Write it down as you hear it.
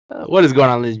What is going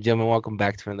on, ladies and gentlemen? Welcome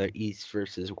back to another East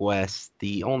versus West,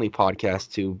 the only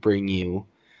podcast to bring you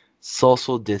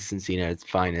social distancing at its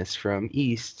finest from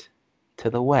East to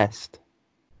the West.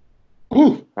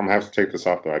 Ooh, I'm gonna have to take this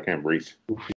off though. I can't breathe.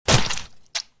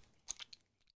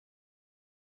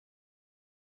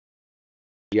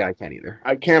 Yeah, I can't either.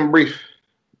 I can't breathe.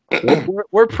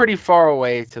 We're pretty far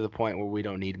away to the point where we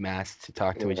don't need masks to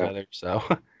talk to each other. So,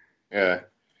 Yeah,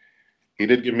 he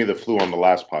did give me the flu on the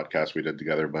last podcast we did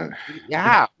together, but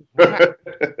yeah.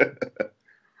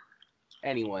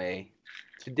 Anyway,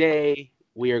 today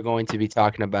we are going to be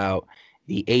talking about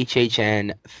the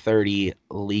HHN 30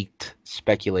 leaked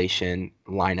speculation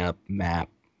lineup map.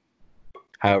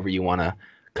 However you want to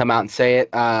come out and say it.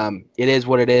 It is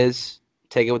what it is.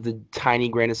 Take it with a tiny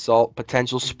grain of salt.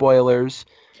 Potential spoilers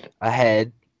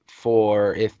ahead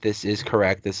for if this is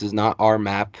correct. This is not our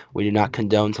map. We do not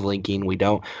condone to linking. We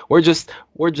don't. We're just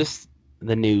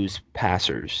the news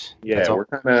passers. That's yeah, all.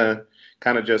 we're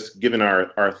kind of just giving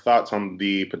our thoughts on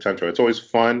the potential. It's always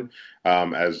fun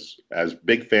as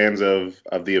big fans of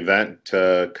the event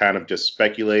to kind of just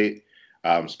speculate.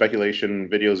 Speculation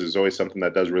videos is always something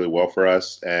that does really well for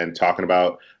us, and talking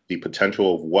about the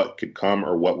potential of what could come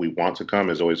or what we want to come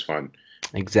is always fun.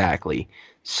 Exactly.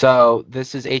 So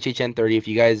this is HHN 30. If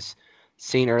you guys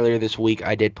seen earlier this week,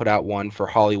 I did put out one for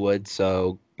Hollywood.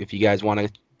 So if you guys want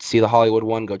to see the Hollywood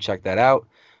one, go check that out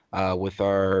with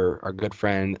our good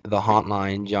friend, the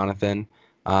Hauntline, Jonathan,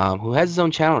 who has his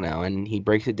own channel now, and he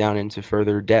breaks it down into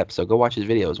further depth. So go watch his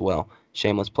video as well.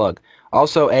 Shameless plug.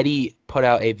 Also, Eddie put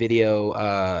out a video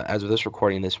as of this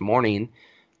recording this morning,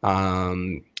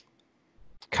 kind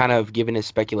of giving his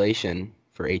speculation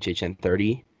for HHN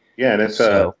 30. Yeah, and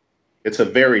So it's a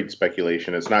varied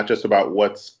speculation. It's not just about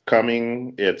what's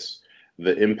coming, it's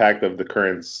the impact of the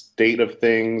current state of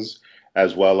things,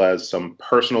 as well as some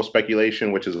personal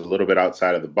speculation, which is a little bit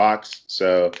outside of the box.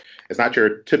 So it's not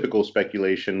your typical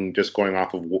speculation, just going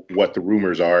off of what the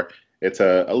rumors are. It's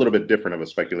a little bit different of a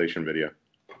speculation video.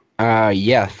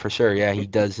 yeah, for sure. Yeah, he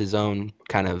does his own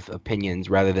kind of opinions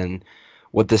rather than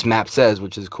what this map says,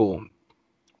 which is cool.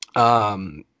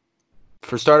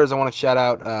 For starters, I want to shout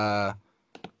out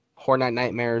Hornet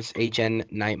Nightmares, HN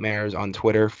Nightmares on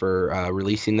Twitter for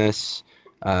releasing this.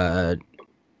 The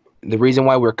reason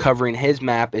why we're covering his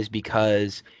map is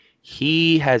because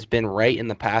he has been right in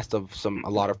the past of a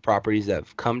lot of properties that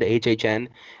have come to HHN,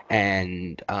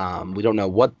 and we don't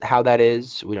know how that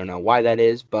is. We don't know why that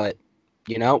is, but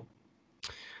you know,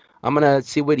 I'm gonna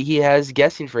see what he has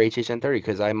guessing for HHN 30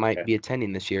 because I might Yeah. be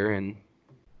attending this year, and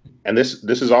And this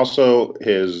is also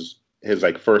his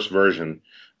like first version.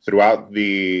 Throughout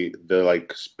the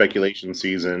like speculation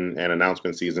season and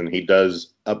announcement season, he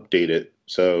does update it.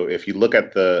 So if you look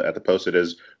at the post, it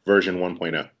is version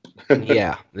 1.0.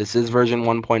 yeah, this is version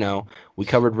 1.0. We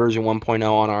covered version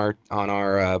 1.0 on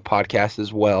our podcast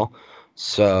as well.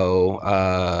 So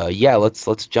yeah,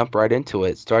 let's jump right into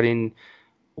it. Starting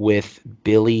with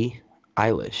Billie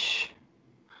Eilish.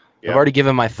 I've Yeah. already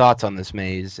given my thoughts on this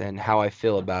maze and how I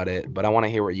feel about it, but I want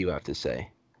to hear what you have to say.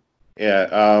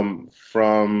 Yeah.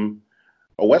 From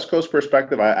a West Coast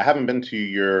perspective, I haven't been to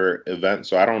your event,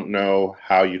 so I don't know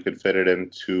how you could fit it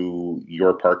into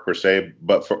your park per se.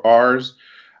 But for ours,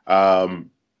 um,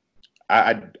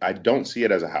 I don't see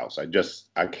it as a house.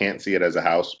 I can't see it as a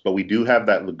house. But we do have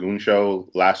that lagoon show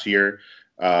last year.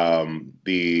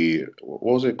 The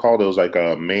what was it called? It was like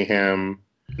a mayhem.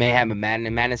 Mayhem and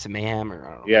Madness and Mayhem, or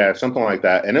I don't know. Yeah, something like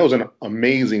that. And it was an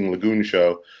amazing lagoon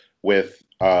show with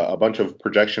a bunch of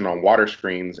projection on water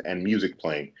screens and music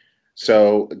playing.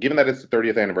 So, given that it's the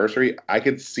 30th anniversary, I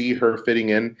could see her fitting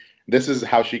in. This is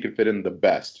how she could fit in the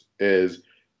best. Is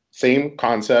same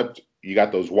concept. You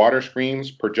got those water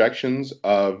screens, projections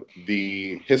of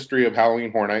the history of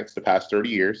Halloween Horror Nights the past 30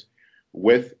 years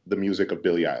with the music of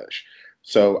Billie Eilish.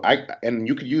 So and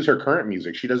you could use her current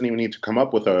music. She doesn't even need to come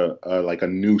up with a like a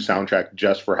new soundtrack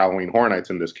just for Halloween Horror Nights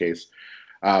in this case,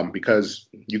 because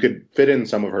you could fit in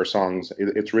some of her songs.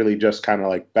 It's really just kind of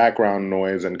like background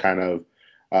noise and kind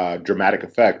of dramatic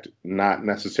effect, not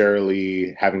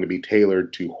necessarily having to be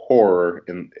tailored to horror.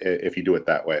 If you do it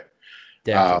that way,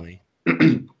 Definitely.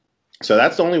 so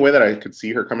that's the only way that I could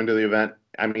see her coming to the event.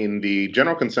 I mean, the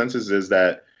general consensus is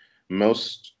that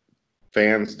most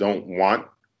fans don't want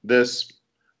this,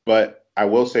 but I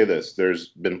will say this: there's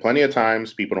been plenty of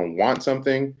times people don't want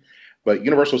something, but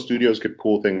Universal Studios could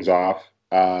pull things off.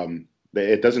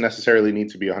 It doesn't necessarily need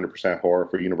to be 100% horror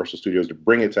for Universal Studios to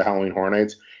bring it to Halloween Horror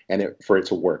Nights and for it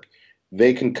to work.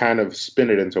 They can kind of spin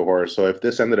it into horror. So if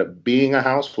this ended up being a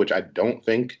house, which I don't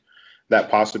think that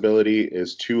possibility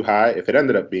is too high, if it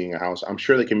ended up being a house, I'm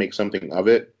sure they can make something of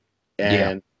it.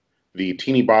 Yeah. And the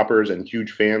teeny boppers and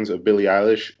huge fans of Billie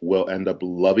Eilish will end up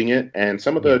loving it, and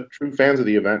some of Yeah. the true fans of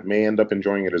the event may end up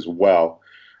enjoying it as well.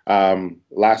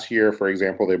 Last year, for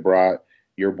example, they brought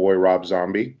your boy Rob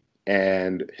Zombie,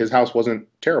 and his house wasn't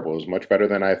terrible. It was much better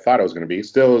than I thought it was going to be.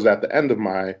 Still, is at the end of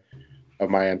my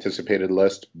anticipated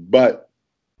list, but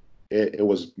it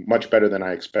was much better than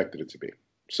I expected it to be.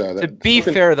 So To that be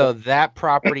something. fair, though, that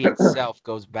property itself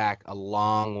goes back a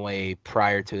long way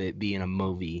prior to it being a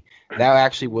movie. That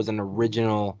actually was an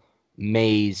original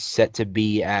maze set to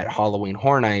be at Halloween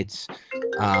Horror Nights.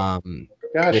 Gosh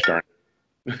It, darn.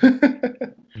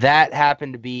 that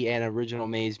happened to be an original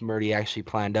maze Murdy actually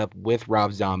planned up with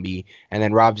Rob Zombie, and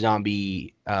then Rob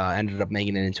Zombie ended up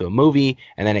making it into a movie,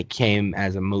 and then it came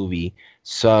as a movie.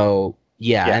 So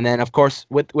yeah, Yeah, and then of course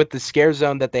with the scare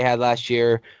zone that they had last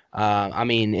year, I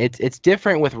mean it's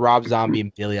different with Rob Zombie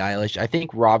and Billie Eilish. I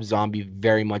think Rob Zombie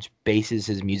very much bases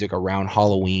his music around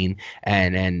Halloween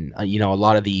and you know a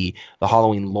lot of the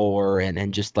Halloween lore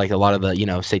and just like a lot of the you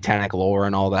know satanic lore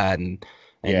and all that and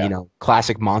you yeah. know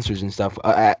classic monsters and stuff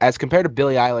as compared to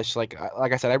Billie Eilish like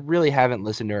I said I really haven't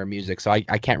listened to her music so I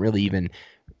can't really even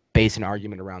base an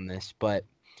argument around this but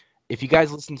if you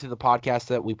guys listen to the podcast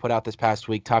that we put out this past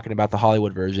week talking about the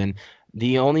Hollywood version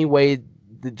the only way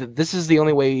this is the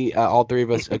only way all three of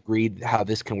us agreed how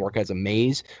this can work as a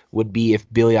maze would be if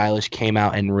Billie Eilish came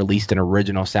out and released an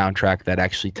original soundtrack that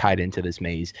actually tied into this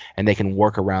maze and they can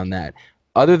work around that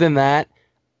other than that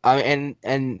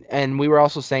and we were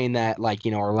also saying that like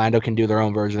you know Orlando can do their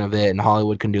own version of it and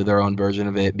Hollywood can do their own version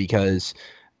of it because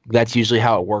that's usually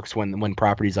how it works when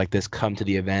properties like this come to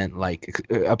the event. Like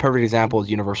a perfect example is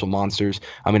Universal Monsters.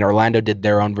 I mean Orlando did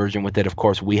their own version with it. Of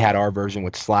course, we had our version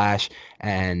with Slash,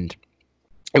 and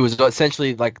it was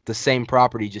essentially like the same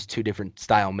property, just two different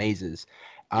style mazes.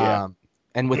 Yeah. Um,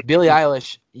 and with Billie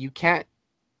Eilish, you can't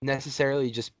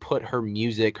necessarily just put her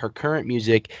music, her current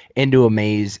music, into a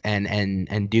maze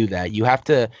and do that. You have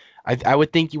to. I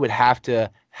would think you would have to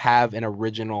have an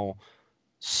original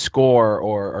score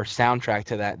or soundtrack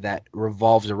to that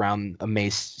revolves around a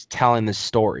maze telling the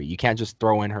story. You can't just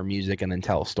throw in her music and then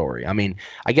tell a story. I mean,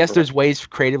 I guess Correct. there's ways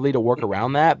creatively to work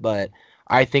around that, but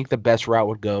I think the best route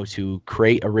would go to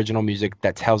create original music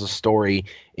that tells a story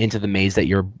into the maze that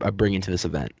you're bringing to this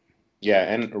event. Yeah,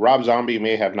 and Rob Zombie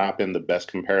may have not been the best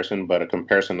comparison, but a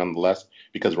comparison nonetheless,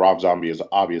 because Rob Zombie is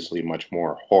obviously much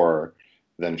more horror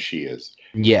than she is.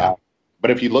 Yeah. Uh, but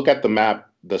if you look at the map,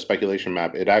 the speculation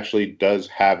map, it actually does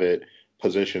have it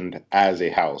positioned as a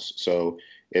house. So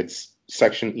it's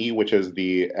section E, which is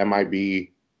the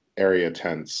MIB area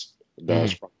tents, the Mhm.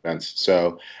 sprung tents.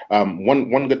 So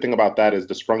one good thing about that is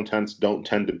the sprung tents don't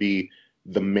tend to be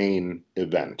the main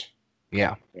event.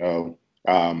 Yeah. So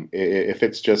if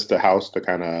it's just a house to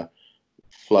kind of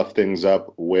fluff things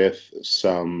up with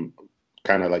some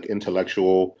kind of like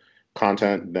intellectual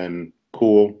content, then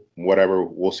cool, whatever.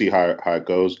 We'll see how it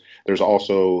goes. There's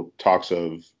also talks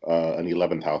of an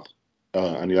 11th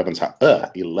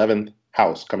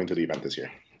house coming to the event this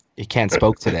year. You can't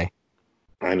spoke today.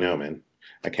 I know, man.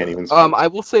 I can't even speak. I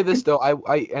will say this though.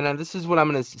 This is what I'm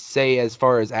gonna say as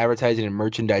far as advertising and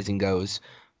merchandising goes.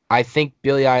 I think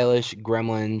Billie Eilish,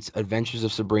 Gremlins, Adventures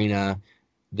of Sabrina,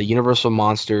 the Universal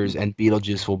Monsters, and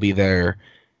Beetlejuice will be there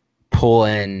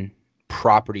pull-in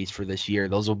properties for this year.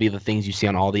 Those will be the things you see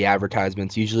on all the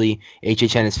advertisements. Usually,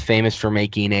 HHN is famous for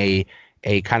making a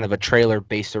kind of a trailer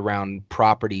based around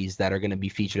properties that are going to be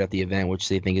featured at the event, which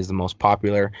they think is the most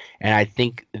popular. And I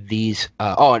think these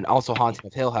and also Haunting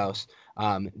of Hill House.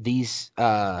 These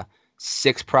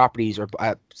six properties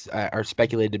are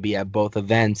speculated to be at both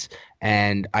events,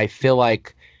 and I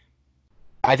think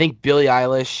Billie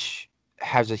Eilish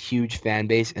has a huge fan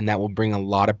base, and that will bring a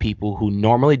lot of people who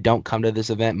normally don't come to this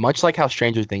event, much like how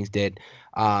Stranger Things did.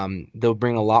 They'll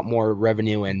bring a lot more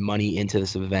revenue and money into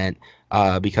this event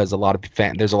because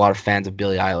there's a lot of fans of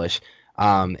Billie Eilish.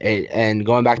 And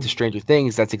going back to Stranger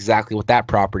Things, that's exactly what that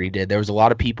property did. There was a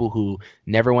lot of people who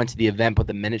never went to the event, but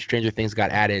the minute Stranger Things got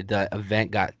added, the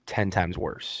event got 10 times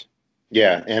worse.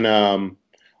 Yeah, and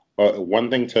one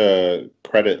thing to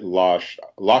credit Losh.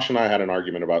 Losh and I had an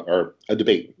argument about, or a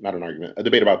debate, not an argument, a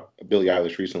debate about Billie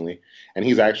Eilish recently, and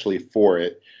he's actually for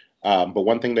it. But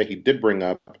one thing that he did bring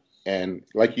up, and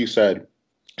like you said,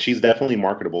 she's definitely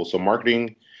marketable. So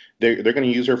marketing, they're going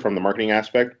to use her from the marketing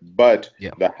aspect, but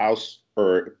Yeah. the house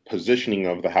or positioning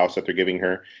of the house that they're giving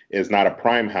her is not a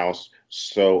prime house.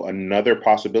 So another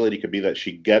possibility could be that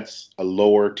she gets a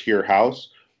lower tier house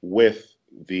with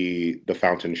the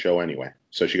fountain show anyway.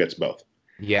 So she gets both.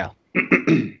 Yeah,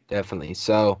 definitely.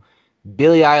 So,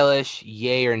 Billie Eilish,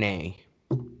 yay or nay?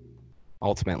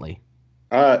 Ultimately,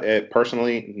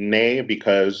 Personally, nay,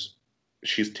 because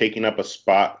she's taking up a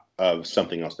spot of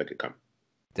something else that could come.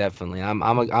 Definitely. I'm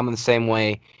the same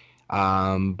way.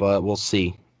 But we'll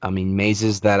see. I mean,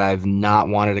 mazes that I've not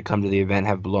wanted to come to the event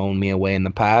have blown me away in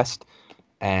the past.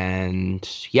 And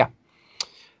yeah.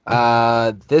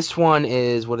 This one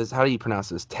is how do you pronounce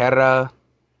this? Terra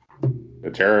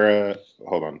The Terra,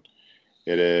 hold on.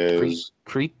 It Cre- is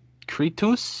Cre-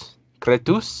 Cretus?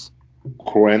 Cretus?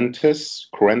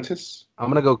 Crentis. I'm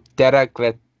gonna go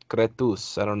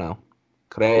Cretus. I don't know.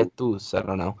 Cretus. I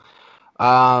don't know.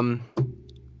 Um,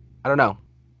 I don't know.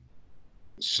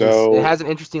 It So has an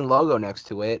interesting logo next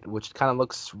to it, which kind of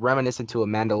looks reminiscent to a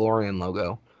Mandalorian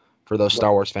logo, for those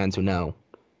Star Wars fans who know.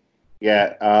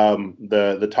 yeah,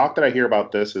 the talk that I hear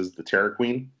about this is the Terror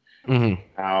Queen. Mm-hmm.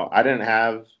 Now, I didn't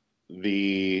have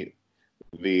the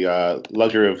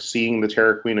luxury of seeing the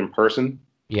Terror Queen in person.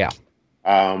 Yeah.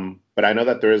 But I know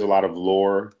that there is a lot of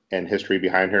lore and history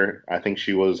behind her. I think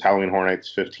she was Halloween Horror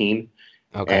Nights 15.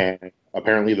 Okay. And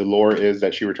apparently the lore is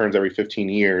that she returns every 15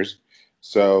 years.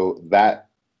 So that,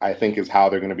 I think, is how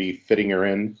they're going to be fitting her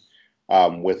in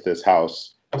with this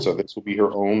house. So this will be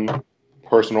her own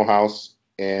personal house.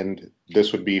 And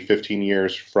this would be 15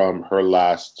 years from her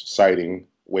last sighting,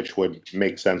 which would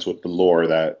make sense with the lore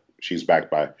that she's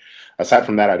backed by. Aside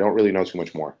from that, I don't really know too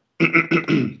much more.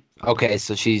 Okay,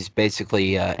 so she's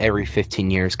basically every 15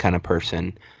 years kind of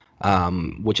person,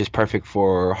 which is perfect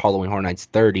for Halloween Horror Nights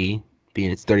 30,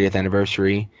 being its 30th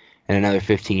anniversary, and another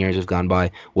 15 years have gone by.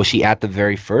 Was she at the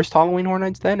very first Halloween Horror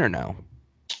Nights then, or no?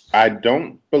 I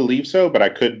don't believe so, but I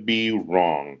could be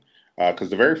wrong.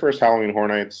 Because the very first Halloween Horror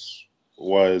Nights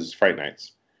was Fright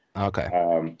Nights. Okay.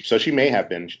 So she may have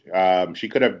been. She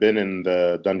could have been in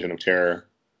the Dungeon of Terror.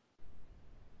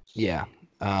 Yeah.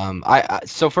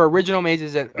 So for original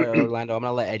mazes at Orlando, I'm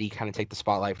gonna let Eddie kind of take the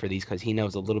spotlight for these because he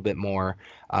knows a little bit more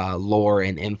lore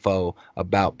and info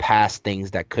about past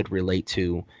things that could relate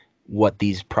to what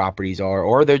these properties are,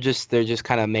 or they're just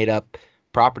kind of made up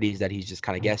properties that he's just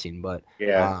kind of guessing. But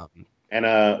Yeah.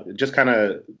 And just kind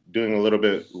of doing a little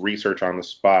bit research on the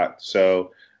spot.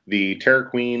 So the Terror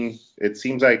Queen, it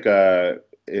seems like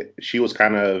she was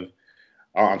kind of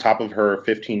on top of her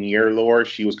 15-year lore.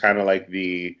 She was kind of like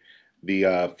the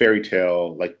fairy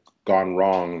tale like gone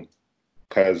wrong,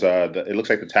 because it looks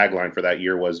like the tagline for that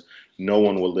year was "No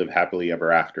one will live happily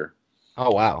ever after."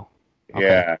 oh wow, okay,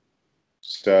 Yeah.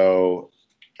 So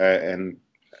and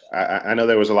I know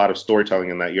there was a lot of storytelling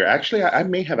in that year. Actually, I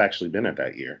may have actually been at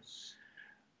that year.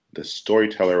 The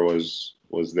storyteller was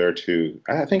there too.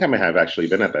 I think I may have actually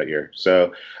been at that year.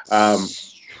 So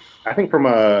I think from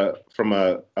a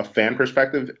fan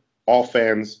perspective, all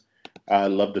fans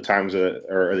love the times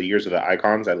or the years of the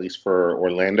icons, at least for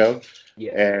Orlando.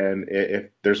 yeah, And if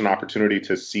there's an opportunity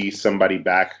to see somebody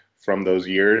back from those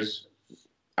years,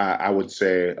 I would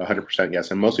say 100%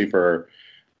 yes, and mostly for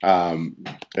an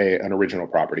original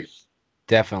property.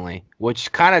 definitely.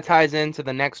 Which kind of ties into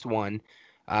the next one,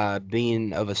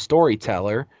 being of a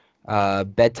storyteller,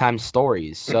 bedtime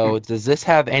stories. So does this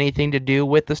have anything to do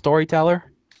with the storyteller?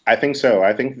 I think so.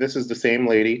 I think this is the same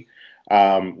lady,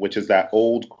 which is that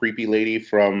old creepy lady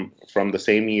from the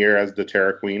same year as the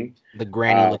Terror Queen. The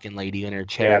granny looking lady in her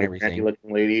chair Yeah, and the granny everything.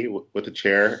 looking lady with the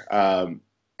chair.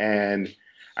 And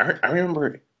I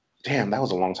remember, damn, that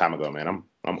was a long time ago, man.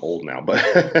 I'm old now, but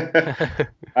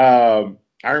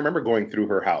I remember going through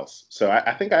her house. So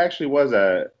I think I actually was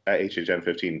at HHN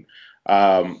 15.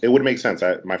 It would make sense.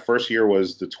 My first year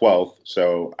was the 12th,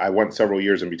 so I went several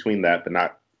years in between that, but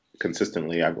not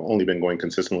consistently. I've only been going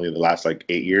consistently the last like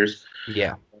 8 years.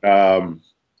 Yeah. Um,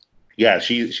 yeah,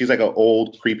 she's like an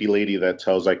old creepy lady that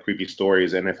tells like creepy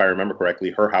stories, and if I remember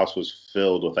correctly, her house was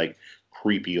filled with like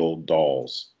creepy old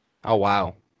dolls. Oh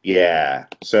wow. Yeah,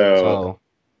 so So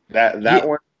yeah, that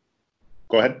one.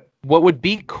 Go ahead. what would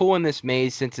be cool in this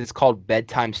maze, since it's called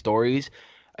bedtime stories,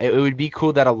 it would be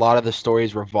cool that a lot of the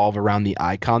stories revolve around the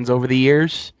icons over the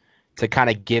years to kind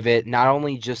of give it not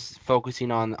only just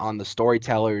focusing on the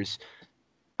storyteller's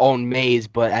own maze,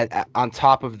 but on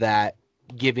top of that,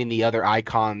 giving the other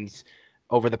icons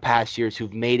over the past years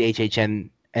who've made HHN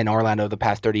and Orlando the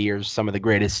past 30 years some of the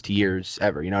greatest years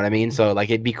ever. You know what I mean? So like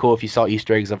it'd be cool if you saw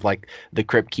Easter eggs of like the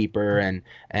Crypt Keeper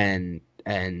and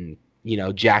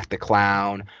Jack the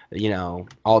Clown,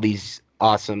 all these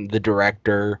awesome, the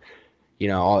director,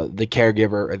 all the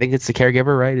caregiver. I think it's the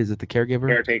caregiver, right? Is it the caregiver?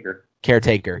 Caretaker.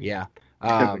 Caretaker, yeah. The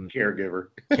caregiver.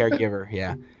 Caregiver,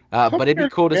 yeah. Come But it'd be here,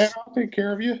 cool to man. I'll take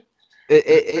care of you.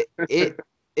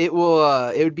 it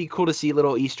would be cool to see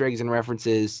little Easter eggs and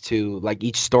references to like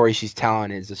each story she's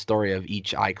telling is a story of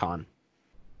each icon.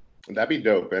 That'd be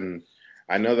dope. And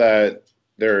I know that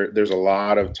there's a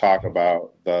lot of talk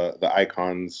about the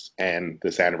icons and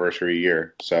this anniversary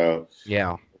year, so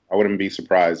Yeah. I wouldn't be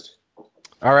surprised.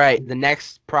 All right, the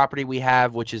next property we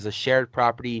have, which is a shared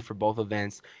property for both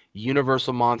events,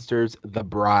 Universal Monsters: The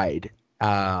Bride.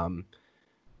 Um,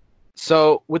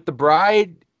 so with The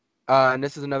Bride, and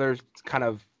this is another kind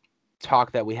of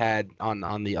talk that we had on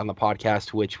the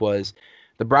podcast, which was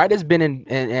The Bride has been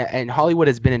in Hollywood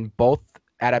has been in both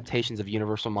adaptations of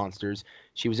Universal Monsters.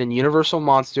 She was in Universal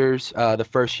Monsters the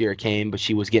first year it came, but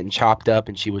she was getting chopped up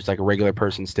and she was like a regular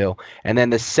person still. And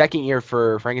then the second year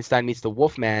for Frankenstein meets the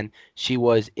Wolfman, she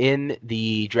was in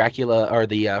the Dracula or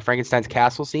the Frankenstein's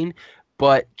castle scene,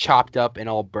 but chopped up and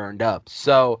all burned up.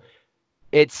 So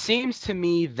it seems to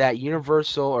me that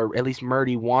Universal, or at least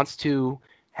Murdy, wants to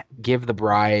give the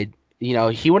bride,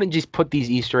 he wouldn't just put these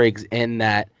Easter eggs in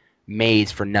that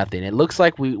maze for nothing. It looks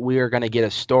like we are going to get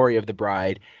a story of the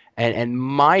bride. And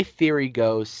my theory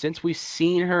goes, since we've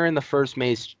seen her in the first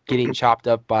maze getting chopped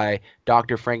up by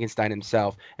Dr. Frankenstein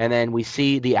himself, and then we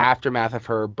see the aftermath of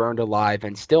her burned alive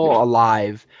and still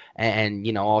alive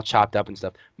and all chopped up and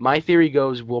stuff. My theory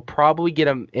goes, we'll probably get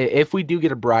if we do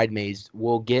get a bride maze,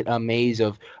 we'll get a maze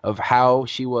of how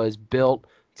she was built,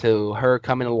 to her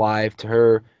coming alive, to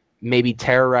her maybe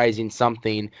terrorizing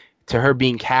something, to her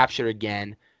being captured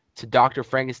again, to Dr.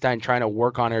 Frankenstein trying to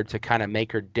work on her to kind of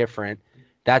make her different.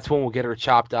 That's when we'll get her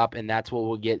chopped up, and that's when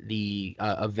we'll get the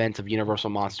event of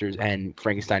Universal Monsters and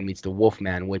Frankenstein meets the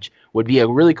Wolfman, which would be a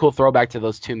really cool throwback to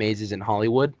those two mazes in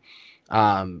Hollywood.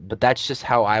 But that's just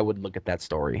how I would look at that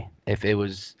story if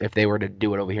they were to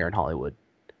do it over here in Hollywood.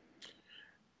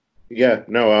 Yeah,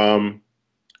 no,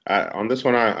 on this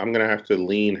one, I'm gonna have to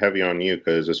lean heavy on you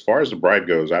because as far as the bride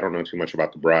goes, I don't know too much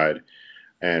about the bride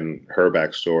and her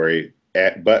backstory.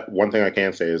 But one thing I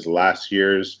can say is last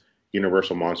year's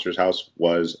Universal Monsters House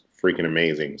was freaking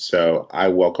amazing. So I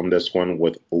welcome this one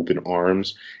with open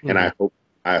arms, and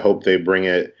I hope they bring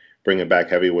it back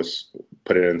heavy with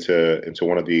put it into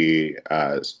one of the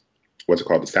what's it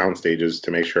called, the sound stages,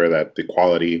 to make sure that the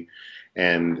quality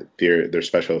and their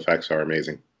special effects are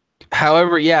amazing.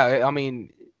 However, yeah, I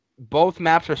mean, both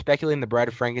maps are speculating the Bride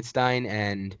of Frankenstein,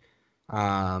 and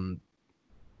um,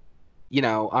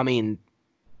 I mean,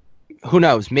 who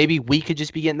knows? Maybe we could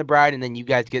just be getting the bride, and then you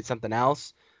guys get something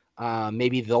else.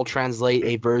 Maybe they'll translate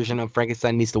a version of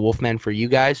Frankenstein meets the Wolfman for you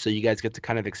guys, so you guys get to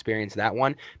kind of experience that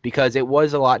one, because it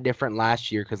was a lot different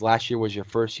last year. Because last year was your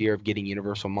first year of getting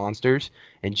Universal Monsters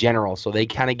in general, so they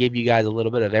kind of gave you guys a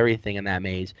little bit of everything in that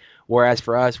maze. Whereas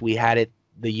for us, we had it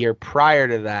the year prior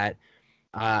to that.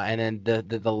 And then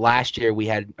the last year we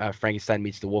had Frankenstein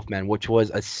meets the Wolfman, which was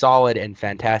a solid and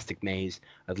fantastic maze.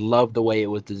 I loved the way it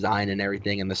was designed and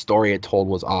everything, and the story it told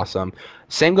was awesome.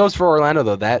 Same goes for Orlando,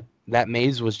 though. That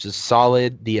maze was just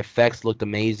solid. The effects looked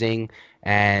amazing,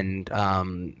 and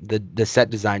the set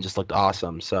design just looked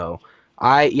awesome. So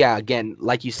again,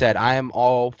 like you said, I am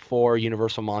all for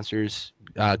Universal Monsters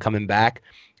coming back.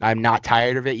 I'm not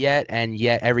tired of it yet, and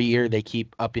yet every year they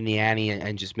keep upping the ante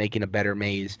and just making a better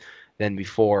maze than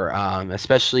before,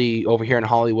 especially over here in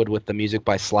Hollywood with the music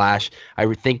by Slash. I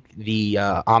would think the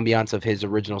ambiance of his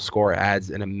original score adds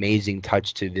an amazing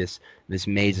touch to this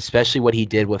maze, especially what he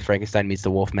did with Frankenstein meets the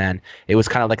Wolfman. It was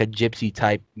kind of like a gypsy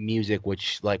type music,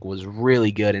 which like was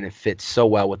really good, and it fits so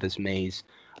well with this maze.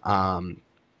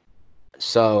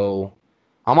 So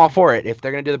I'm all for it. If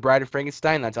they're going to do the Bride of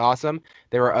Frankenstein, that's awesome.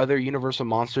 There are other Universal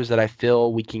monsters that I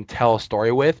feel we can tell a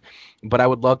story with, but I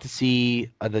would love to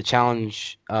see the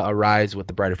challenge arise with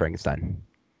the Bride of Frankenstein.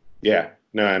 Yeah,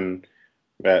 no, and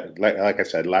like I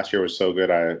said, last year was so good.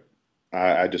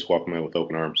 I just welcome it with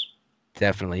open arms.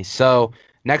 Definitely. So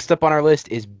next up on our list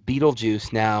is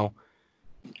Beetlejuice. Now,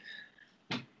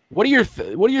 what are your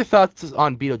thoughts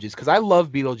on Beetlejuice? Because I love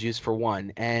Beetlejuice for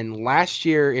one. And last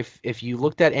year, if you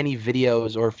looked at any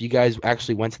videos, or if you guys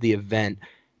actually went to the event,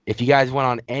 if you guys went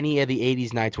on any of the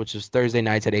 80s nights, which was Thursday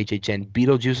nights at HHN,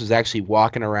 Beetlejuice was actually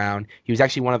walking around. He was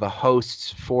actually one of the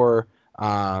hosts for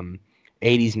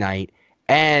 80s night.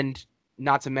 And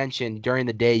not to mention, during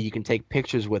the day, you can take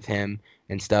pictures with him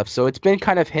and stuff. So it's been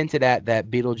kind of hinted at that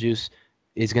Beetlejuice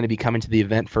is going to be coming to the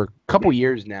event for a couple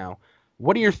years now.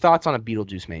 What are your thoughts on a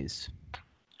Beetlejuice maze?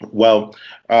 Well,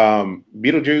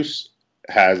 Beetlejuice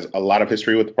has a lot of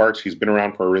history with the parks. He's been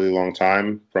around for a really long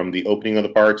time. From the opening of the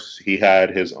parks, he had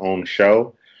his own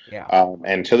show. Yeah.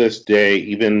 And to this day,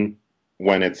 even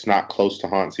when it's not close to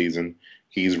haunt season,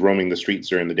 he's roaming the streets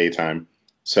during the daytime.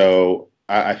 So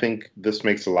I think this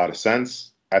makes a lot of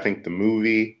sense. I think the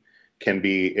movie can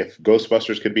be, if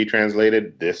Ghostbusters could be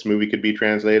translated, this movie could be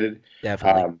translated.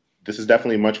 Definitely. This is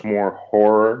definitely much more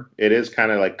horror. It is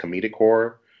kind of like comedic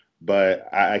horror,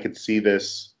 but I could see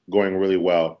this going really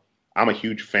well. I'm a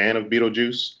huge fan of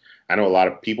Beetlejuice. I know a lot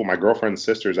of people. My girlfriend's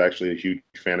sister is actually a huge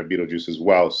fan of Beetlejuice as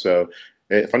well. So,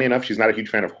 funny enough, she's not a huge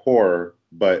fan of horror,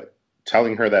 but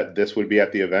telling her that this would be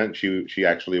at the event, she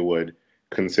actually would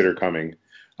consider coming.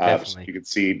 So Definitely. you could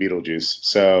see Beetlejuice.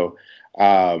 So,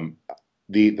 um,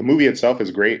 the movie itself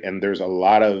is great, and there's a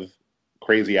lot of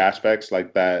crazy aspects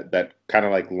like that kind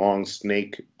of like long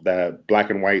snake, the black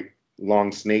and white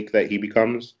long snake that he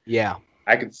becomes. Yeah.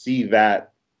 I could see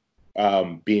that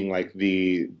being like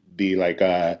the like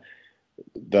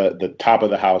the top of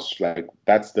the house, like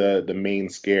that's the main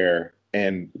scare,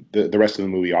 and the rest of the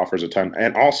movie offers a ton.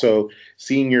 And also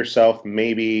seeing yourself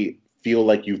maybe feel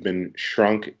like you've been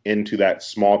shrunk into that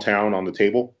small town on the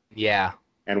table Yeah.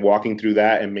 and walking through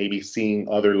that and maybe seeing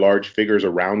other large figures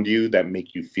around you that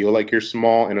make you feel like you're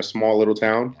small in a small little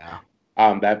town.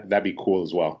 Yeah. That'd be cool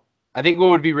as well. I think what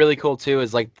would be really cool too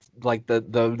is like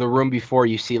the room before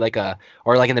you see like a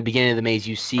or like in the beginning of the maze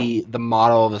you see the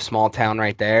model of the small town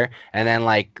right there, and then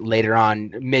like later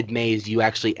on mid maze you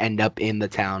actually end up in the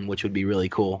town, which would be really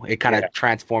cool. It kind Yeah, of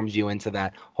transforms you into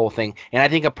that whole thing. And I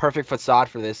think a perfect facade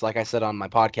for this, like I said on my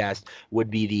podcast,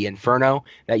 would be the inferno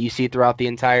that you see throughout the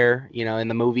entire, in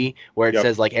the movie where it yep,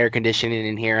 says like air conditioning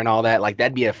in here and all that. Like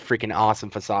that'd be a freaking awesome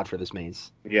facade for this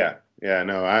maze. yeah, yeah.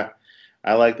 No,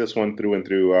 I like this one through and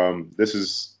through. This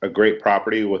is a great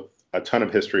property with a ton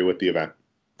of history with the event.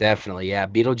 Definitely, yeah.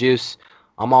 Beetlejuice,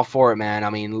 I'm all for it, man. I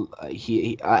mean, I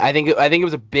think it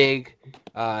was a big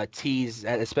tease,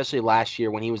 especially last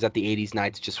year when he was at the '80s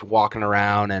nights, just walking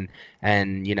around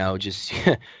and just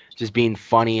just being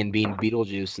funny and being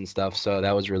Beetlejuice and stuff. So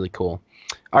that was really cool.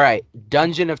 All right,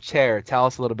 Dungeon of Terror. Tell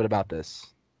us a little bit about this.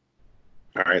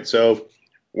 All right, so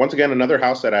once again, another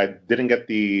house that I didn't get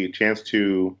the chance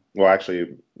to. Well,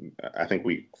 actually, I think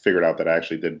we figured out that I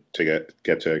actually did to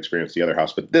get to experience the other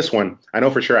house, but this one I know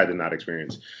for sure I did not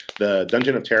experience. The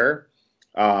Dungeon of Terror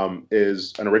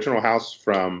is an original house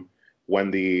from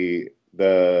when the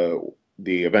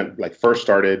event like first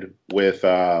started with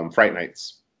Fright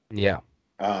Nights. Yeah,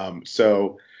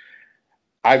 So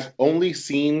I've only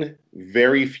seen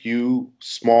very few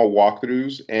small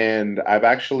walkthroughs, and I've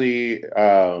actually,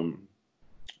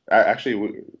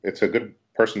 it's a good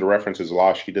person to reference is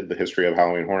Losh. He did the history of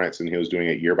Halloween Horror Nights, and he was doing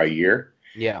it year by year.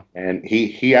 yeah, And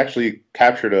he actually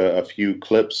captured a few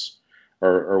clips,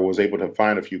 or was able to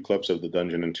find a few clips of the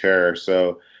Dungeon and Terror.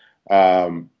 So,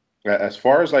 as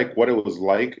far as like what it was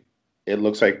like, it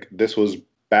looks like this was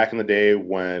back in the day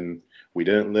when we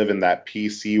didn't live in that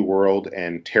PC world,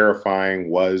 and terrifying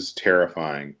was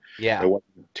terrifying. yeah, It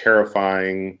wasn't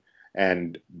terrifying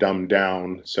and dumbed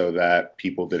down so that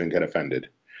people didn't get offended.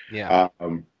 yeah.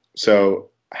 So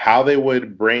how they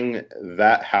would bring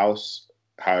that house,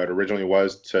 how it originally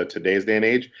was, to today's day and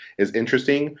age is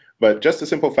interesting. But just a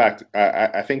simple fact,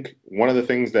 I think one of the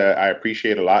things that I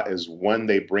appreciate a lot is when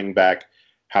they bring back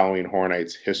Halloween Horror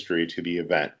Nights history to the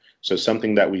event. So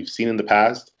something that we've seen in the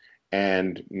past,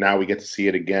 and now we get to see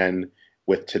it again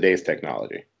with today's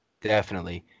technology.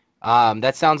 Definitely.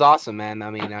 That sounds awesome, man. I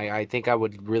mean, I think I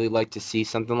would really like to see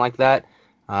something like that.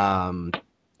 Um,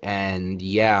 and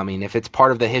yeah, I mean, if it's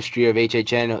part of the history of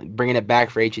HHN, bringing it back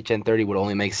for HHN 30 would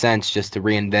only make sense just to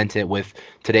reinvent it with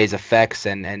today's effects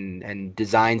and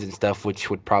designs and stuff, which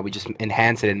would probably just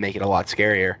enhance it and make it a lot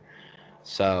scarier.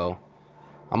 So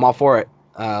I'm all for it.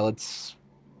 Let's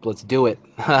do it.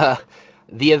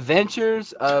 The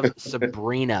Adventures of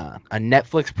Sabrina, a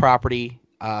Netflix property,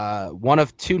 one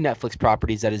of two Netflix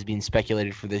properties that is being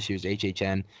speculated for this year's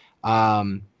HHN.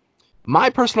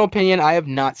 My personal opinion, I have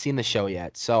not seen the show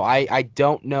yet, so I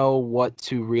don't know what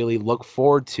to really look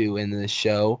forward to in this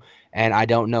show, and I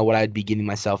don't know what I'd be getting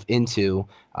myself into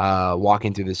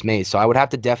walking through this maze. So I would have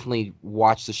to definitely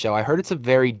watch the show. I heard it's a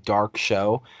very dark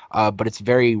show, but it's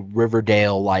very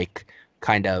Riverdale-like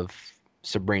kind of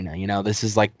Sabrina. This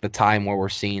is like the time where we're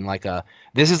seeing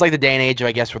this is like the day and age,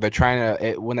 I guess, where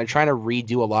when they're trying to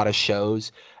redo a lot of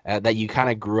shows that you kind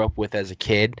of grew up with as a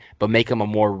kid, but make them a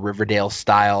more Riverdale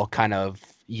style kind of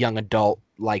young adult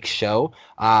like show.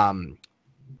 Kind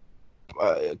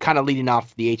of leading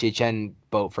off the HHN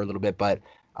boat for a little bit, but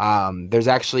there's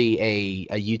actually a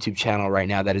YouTube channel right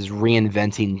now that is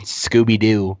reinventing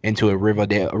Scooby-Doo into a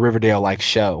Riverdale like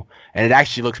show, and it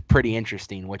actually looks pretty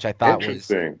interesting, which I thought was.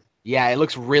 Interesting. Yeah, it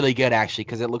looks really good actually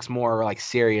because it looks more like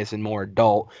serious and more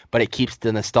adult, but it keeps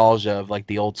the nostalgia of like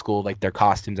the old school, like their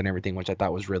costumes and everything, which I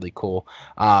thought was really cool.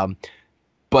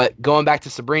 But going back to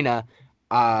Sabrina,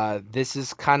 this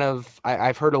is kind of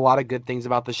I've heard a lot of good things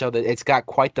about the show. That it's got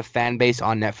quite the fan base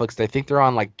on Netflix. I think they're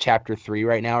on like chapter 3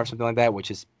 right now or something like that,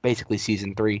 which is basically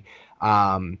season 3.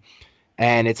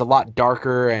 and it's a lot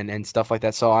darker and stuff like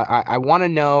that. So I want to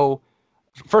know.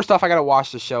 First off, I gotta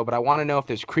watch the show, but I want to know if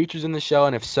there's creatures in the show,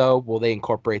 and if so, will they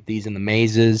incorporate these in the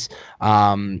mazes?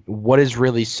 What is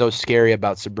really so scary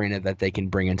about Sabrina that they can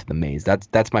bring into the maze?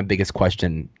 That's my biggest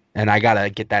question, and I gotta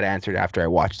get that answered after I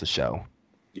watch the show.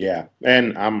 Yeah,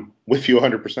 and I'm with you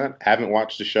 100%. Haven't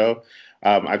watched the show.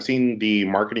 I've seen the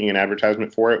marketing and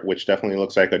advertisement for it, which definitely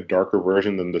looks like a darker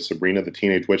version than the Sabrina the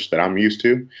Teenage Witch that I'm used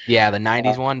to. Yeah, the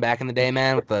 '90s one back in the day,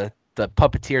 man, with the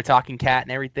puppeteer talking cat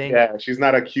and everything. Yeah, she's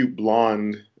not a cute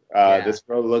blonde. Yeah. This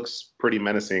girl looks pretty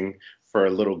menacing for a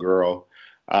little girl,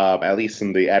 at least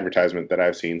in the advertisement that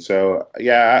I've seen. So,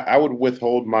 yeah, I would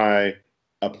withhold my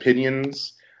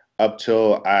opinions up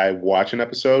till I watch an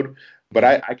episode. But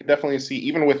I could definitely see,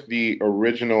 even with the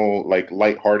original, like,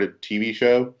 lighthearted TV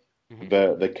show,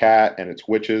 the cat and its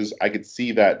witches, I could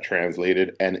see that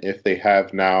translated. And if they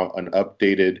have now an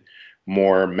updated,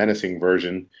 more menacing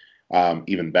version,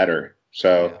 even better.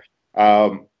 So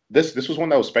this was one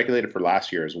that was speculated for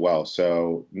last year as well.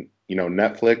 So,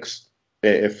 Netflix,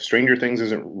 if Stranger Things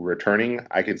isn't returning,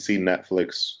 I could see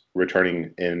Netflix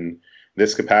returning in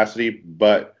this capacity.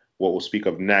 But what we'll speak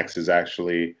of next is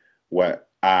actually what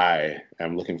I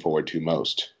am looking forward to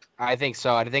most. I think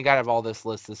so. I think out of all this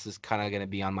list, this is kind of going to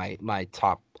be on my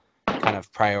top kind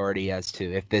of priority as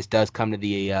to if this does come to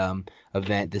the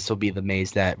event, this will be the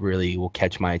maze that really will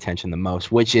catch my attention the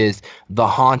most, which is The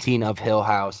Haunting of Hill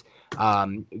House.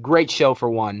 Great show for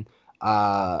one.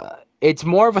 It's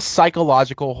more of a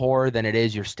psychological horror than it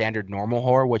is your standard normal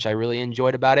horror, which I really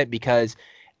enjoyed about it because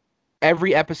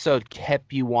every episode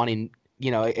kept you wanting,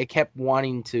 it kept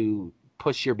wanting to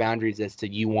push your boundaries as to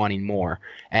you wanting more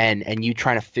and you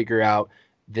trying to figure out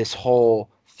this whole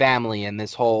family and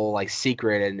this whole like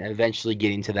secret and eventually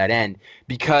getting to that end,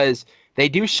 because they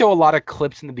do show a lot of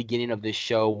clips in the beginning of this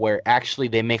show where actually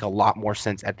they make a lot more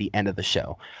sense at the end of the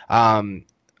show. An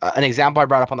example I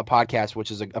brought up on the podcast, which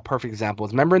is a perfect example,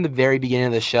 is remember in the very beginning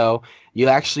of the show, you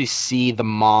actually see the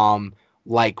mom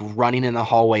like running in the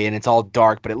hallway and it's all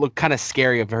dark, but it looked kind of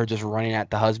scary of her just running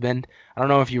at the husband. I don't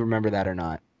know if you remember that or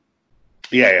not.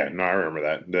 Yeah, no, I remember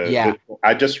that.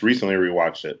 I just recently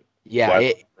rewatched it.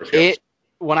 Yeah,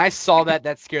 when I saw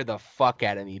that scared the fuck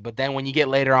out of me. But then when you get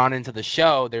later on into the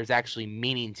show, there's actually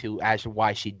meaning to as to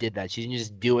why she did that. She didn't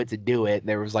just do it to do it.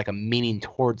 There was like a meaning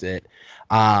towards it.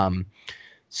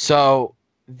 So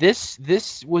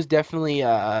this was definitely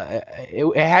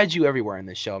it had you everywhere in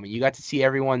this show. I mean, you got to see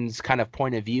everyone's kind of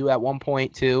point of view at one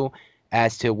point too,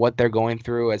 as to what they're going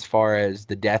through as far as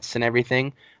the deaths and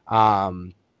everything.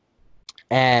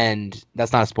 And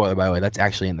that's not a spoiler, by the way. That's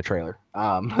actually in the trailer.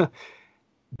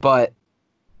 But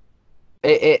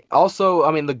it also,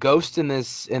 I mean, the ghosts in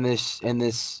this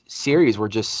series were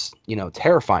just,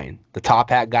 terrifying. The top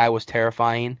hat guy was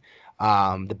terrifying.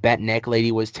 The bent neck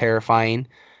lady was terrifying.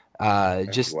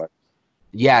 Just the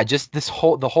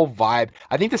whole vibe.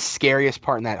 I think the scariest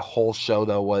part in that whole show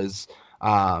though was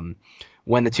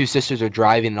when the two sisters are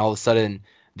driving and all of a sudden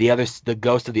the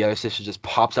ghost of the other sister just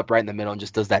pops up right in the middle and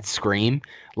just does that scream.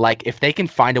 Like, if they can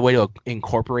find a way to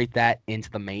incorporate that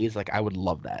into the maze, like, I would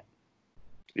love that.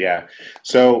 Yeah.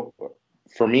 So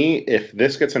for me, if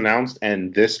this gets announced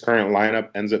and this current lineup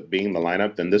ends up being the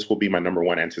lineup, then this will be my number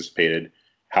one anticipated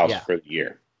house for the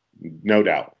year. No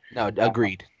doubt. No,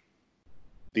 agreed.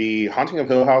 The Haunting of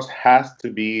Hill House has to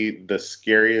be the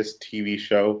scariest TV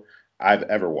show I've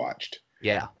ever watched.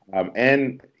 Yeah.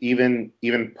 And even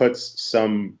puts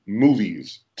some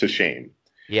movies to shame.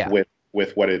 Yeah.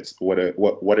 With what it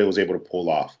was able to pull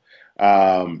off.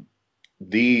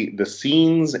 The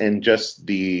scenes and just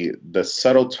the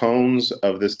subtle tones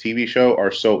of this TV show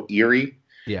are so eerie.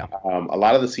 Yeah. A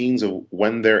lot of the scenes of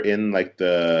when they're in like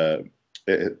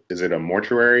is it a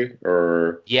mortuary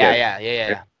or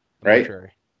yeah. Right.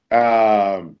 Mortuary.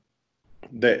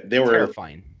 They were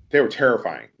terrifying. They were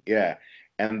terrifying. Yeah.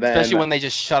 And then, especially when they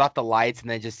just shut off the lights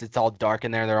and it's all dark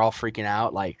in there, they're all freaking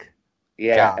out. Like,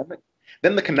 yeah.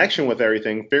 Then the connection with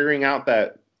everything, figuring out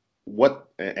that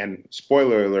and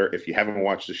spoiler alert if you haven't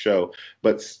watched the show,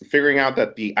 but figuring out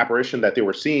that the apparition that they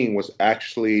were seeing was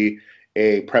actually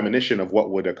a premonition of what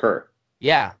would occur.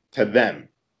 Yeah. To them,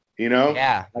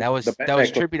 Yeah, that was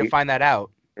trippy to find that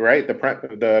out. Right. The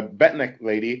Betneck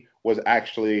lady was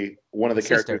actually one of the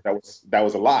characters that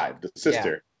was alive, the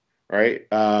sister. Yeah. Right.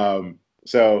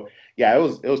 So yeah, it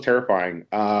was terrifying.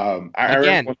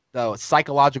 Though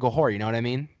psychological horror, you know what I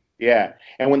mean? Yeah,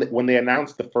 and when they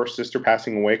announced the first sister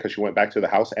passing away because she went back to the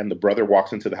house, and the brother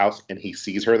walks into the house and he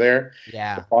sees her there.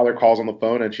 Yeah, the father calls on the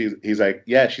phone and he's like,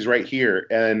 yeah, she's right here.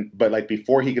 But like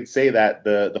before he could say that,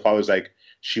 the father's like,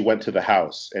 she went to the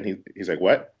house, and he's like,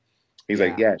 what? He's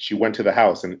like, Yeah. yeah, she went to the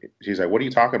house, and she's like, what are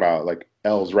you talking about? Like,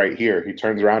 Elle's right here. He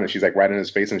turns around and she's like right in his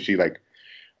face, and she like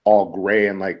all gray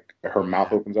and like her mouth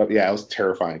Yeah. opens up. Yeah, it was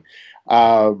terrifying.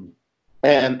 Um,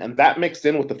 and that mixed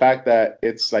in with the fact that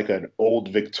it's like an old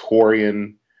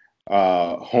Victorian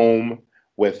home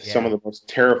with some of Yeah. the most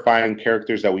terrifying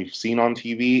characters that we've seen on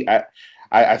TV.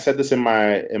 I said this in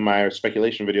my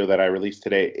speculation video that I released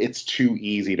today. It's too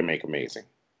easy to make amazing.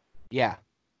 Yeah.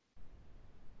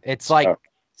 It's like, So,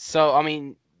 so I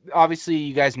mean, obviously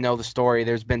you guys know the story.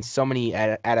 There's been so many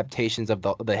adaptations of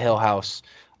the Hill House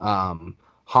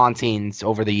hauntings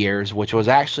over the years, which was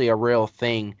actually a real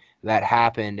thing that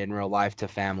happened in real life to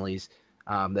families.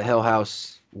 The Hill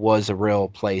House was a real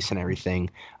place and everything.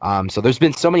 So there's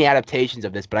been so many adaptations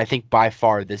of this, but I think by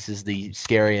far this is the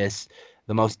scariest,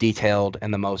 the most detailed,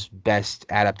 and the most best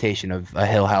adaptation of a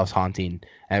Hill House haunting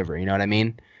ever. You know what I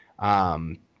mean?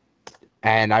 Um,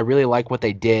 and I really like what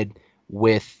they did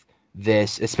with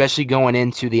this, especially going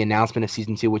into the announcement of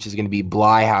season 2, which is going to be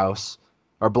Bly House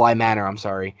or Bly Manor. I'm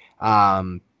sorry.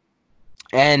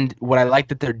 And what I like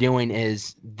that they're doing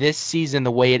is this season,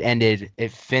 the way it ended,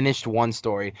 it finished one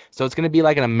story. So it's going to be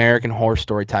like an American Horror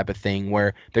Story type of thing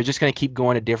where they're just going to keep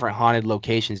going to different haunted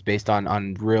locations based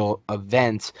on real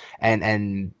events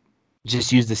and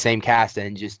just use the same cast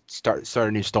and just start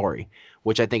a new story,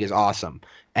 which I think is awesome.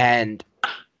 And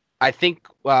I think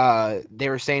they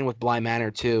were saying with Bly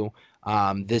Manor too.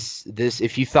 This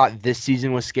if you thought this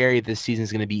season was scary, this season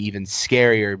is going to be even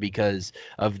scarier because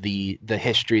of the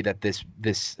history that this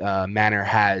manor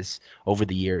has over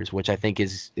the years, which I think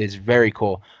is very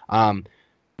cool.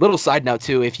 Little side note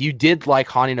too, if you did like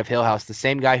Haunting of Hill House, the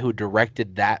same guy who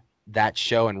directed that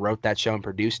show and wrote that show and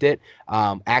produced it,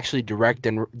 actually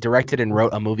directed and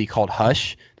wrote a movie called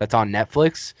Hush that's on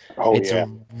Netflix. oh It's yeah,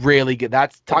 really good.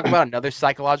 That's talk about another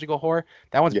psychological horror.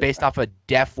 That one's yeah, based off a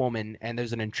deaf woman, and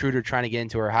there's an intruder trying to get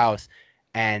into her house,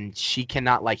 and she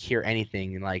cannot like hear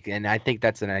anything. And I think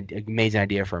that's an amazing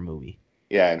idea for a movie.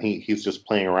 yeah. And he's just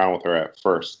playing around with her at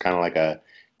first, kind of like a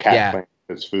cat Yeah, playing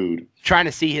with his food. trying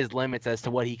to see his limits as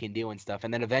to what he can do and stuff,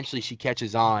 and then eventually she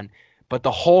catches on. But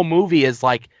the whole movie is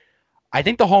like I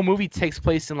think the whole movie takes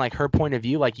place in like her point of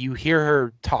view. Like you hear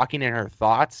her talking in her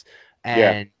thoughts,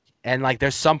 Yeah, and like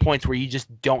there's some points where you just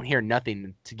don't hear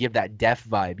nothing to give that deaf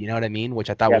vibe. You know what I mean? Which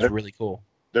I thought yeah. was really cool.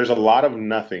 There's a lot of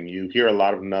nothing. You hear a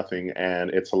lot of nothing,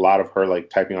 and it's a lot of her like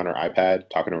typing on her iPad,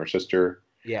 talking to her sister,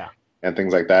 Yeah, and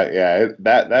things like that. Yeah,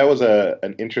 that was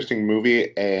an interesting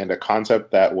movie and a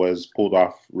concept that was pulled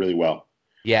off really well.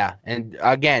 yeah. And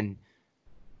again,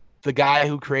 the guy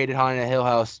who created Haunted Hill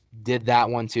House did that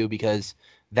one too because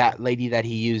that lady that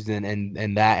he used in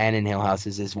that and in Hill House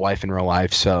is his wife in real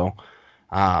life. So,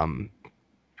 um,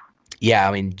 yeah,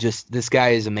 I mean, just this guy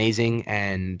is amazing,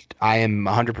 and I am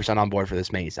 100% on board for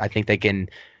this maze. I think they can,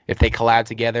 if they collab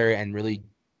together and really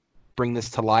bring this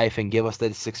to life and give us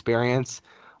this experience,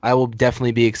 I will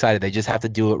definitely be excited. They just have to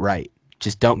do it right.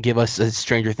 Just don't give us a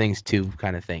Stranger Things 2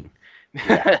 kind of thing.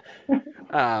 Yeah.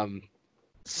 um,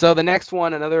 so the next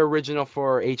one, another original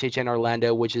for HHN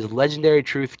Orlando, which is Legendary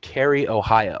Truth Cary,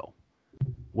 Ohio.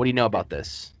 What do you know about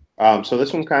this? So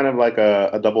this one's kind of like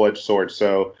a double-edged sword.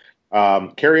 So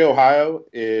Cary, Ohio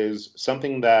is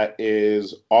something that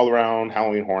is all around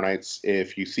Halloween Horror Nights.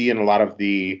 If you see in a lot of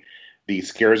the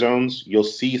scare zones, you'll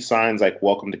see signs like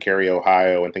 "Welcome to Cary,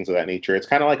 Ohio" and things of that nature. It's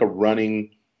kind of like a running,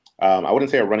 I wouldn't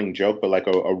say a running joke, but like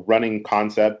a running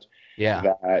concept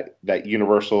Yeah, that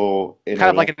Universal in kind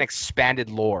of like Orlando. an expanded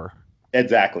lore.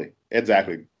 Exactly.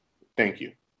 Thank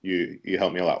you. You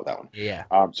helped me a lot with that one. Yeah,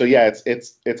 So yeah,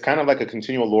 it's kind of like a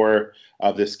continual lore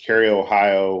of this Cary,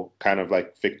 Ohio, kind of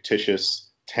like fictitious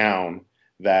town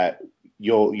that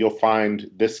you'll find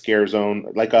this scare zone,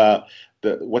 like the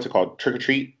what's it called, Trick or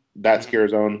Treat, that Mhm. scare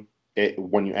zone.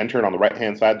 When you enter it on the right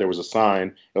hand side, there was a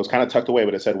sign. It was kind of tucked away,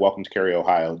 but it said "Welcome to Cary,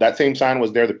 Ohio." That same sign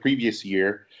was there the previous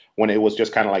year when it was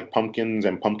just kind of like pumpkins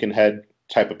and pumpkin head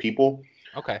type of people.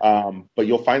 Okay. But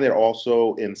you'll find it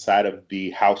also inside of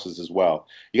the houses as well.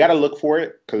 You got to look for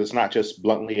it because it's not just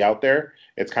bluntly out there.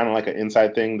 It's kind of like an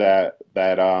inside thing that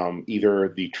either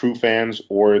the true fans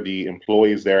or the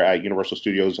employees there at Universal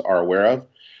Studios are aware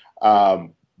of.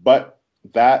 But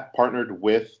that partnered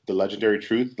with the Legendary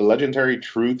Truth. The Legendary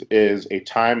Truth is a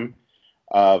time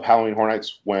of Halloween Horror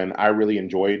Nights when I really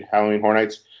enjoyed Halloween Horror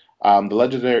Nights. The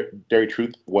Legendary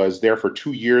Truth was there for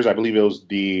 2 years. I believe it was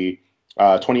the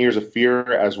 20 Years of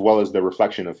Fear, as well as the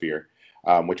Reflection of Fear,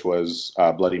 which was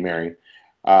Bloody Mary.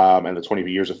 And the 20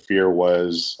 Years of Fear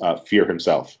was Fear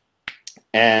himself.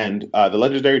 And the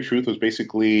Legendary Truth was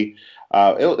basically,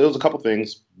 it was a couple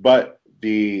things, but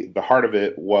the heart of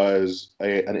it was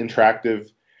an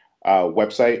interactive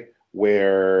website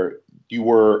where you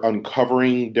were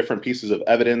uncovering different pieces of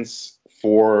evidence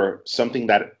for something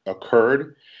that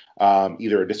occurred,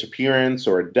 either a disappearance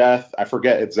or a death. I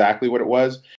forget exactly what it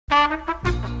was.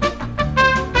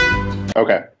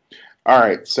 Okay. All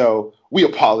right. So we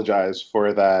apologize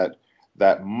for that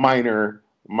minor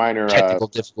Technical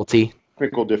difficulty.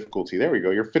 technical difficulty. There we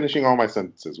go. You're finishing all my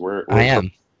sentences. I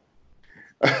am.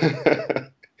 I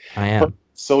am.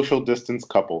 Social distance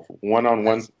couple, one on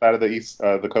one side of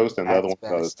the coast and the other one on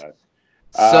the other side.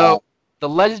 So, the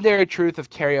legendary truth of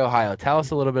Cary, Ohio. Tell us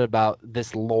a little bit about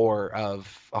this lore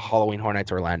of Halloween Horror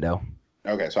Nights Orlando.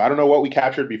 Okay, so I don't know what we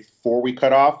captured before we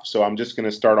cut off, so I'm just going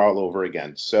to start all over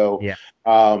again. So,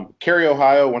 Cary,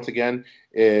 Ohio, once again,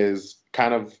 is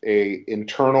kind of a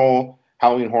internal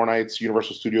Halloween Horror Nights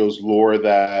Universal Studios lore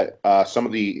that some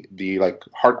of the like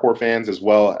hardcore fans as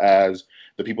well as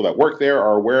the people that work there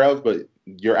are aware of, but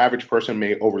your average person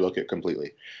may overlook it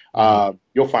completely.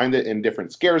 You'll find it in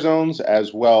different scare zones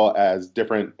as well as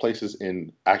different places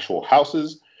in actual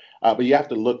houses, but you have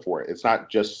to look for it. It's not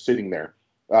just sitting there.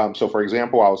 So, for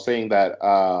example, I was saying that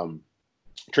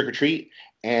Trick or Treat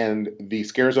and the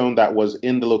scare zone that was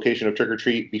in the location of Trick or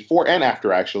Treat before and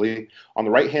after, actually, on the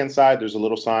right-hand side, there's a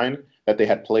little sign that they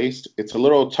had placed. It's a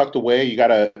little tucked away.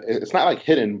 It's not like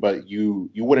hidden, but you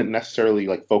wouldn't necessarily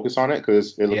like focus on it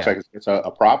because it looks like it's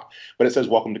a prop, but it says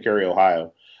 "Welcome to Cary,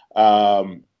 Ohio,"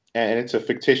 and it's a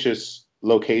fictitious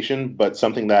location, but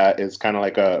something that is kind of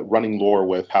like a running lore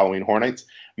with Halloween Horror Nights.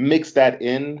 Mix that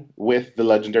in with the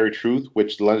legendary truth,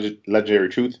 which the legendary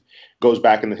truth goes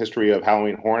back in the history of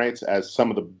Halloween Horror Nights as some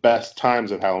of the best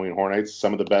times of Halloween Horror Nights,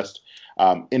 some of the best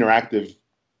interactive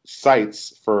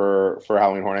sites for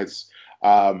Halloween Horror Nights.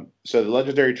 So the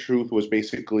legendary truth was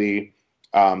basically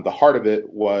the heart of it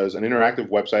was an interactive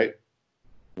website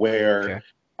where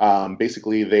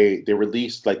basically they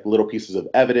released like little pieces of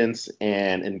evidence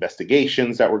and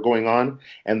investigations that were going on,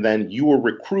 and then you were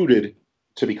recruited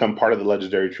to become part of the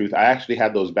legendary truth. I actually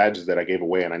had those badges that I gave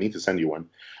away, and I need to send you one.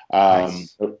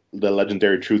 Nice. The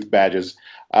legendary truth badges.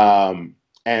 And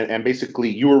basically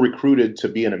you were recruited to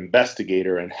be an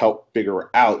investigator and help figure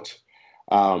out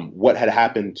what had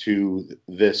happened to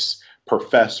this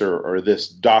professor or this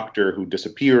doctor who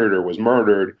disappeared or was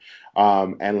murdered.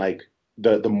 And like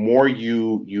the more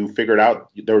you figured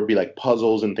out, there would be like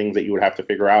puzzles and things that you would have to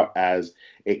figure out as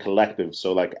a collective.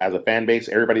 So like as a fan base,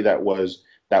 everybody that was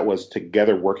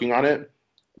together working on it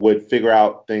would figure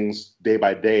out things day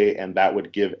by day, and that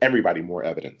would give everybody more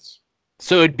evidence.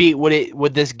 So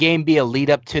would this game be a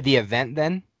lead up to the event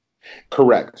then?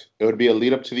 Correct. It would be a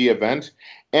lead up to the event.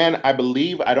 And I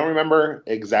believe, I don't remember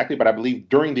exactly, but I believe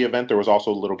during the event there was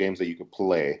also little games that you could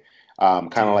play,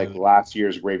 kind of like last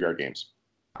year's Graveyard Games.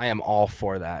 I am all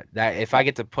for that. That if I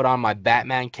get to put on my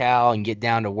Batman cowl and get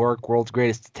down to work, world's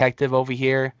greatest detective over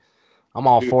here, I'm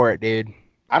all for it, dude.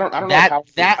 I don't know how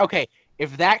okay.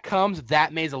 If that comes,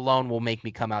 that maze alone will make me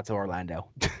come out to Orlando.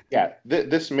 Yeah,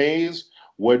 this maze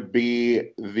would be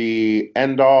the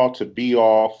end all to be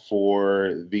all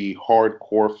for the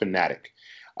hardcore fanatic.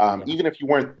 Even if you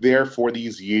weren't there for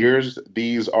these years,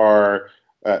 these are,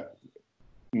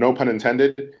 no pun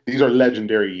intended, these are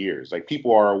legendary years. Like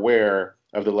people are aware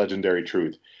of the legendary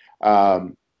truth.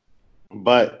 But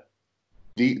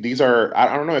these are,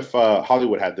 I don't know if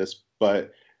Hollywood had this,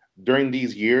 but during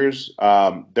these years,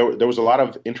 there was a lot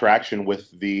of interaction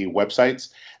with the websites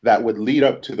that would lead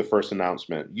up to the first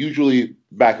announcement. Usually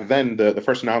back then, the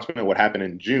first announcement would happen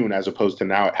in June, as opposed to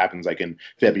now it happens like in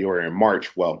February and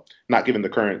March. Well, not given the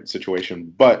current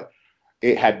situation, but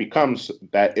it had become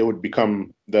that it would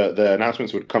become the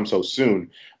announcements would come so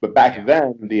soon. But back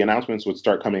then, the announcements would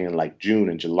start coming in like June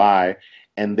and July,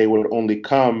 and they would only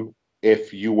come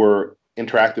if you were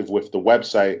interactive with the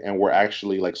website and we're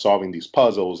actually like solving these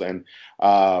puzzles. And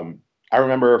I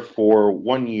remember for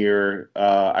 1 year,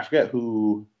 I forget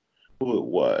who it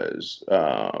was.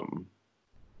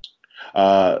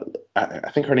 I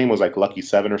think her name was like Lucky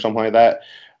Seven or something like that.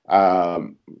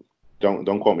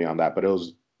 Don't quote me on that, but it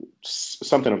was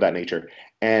something of that nature.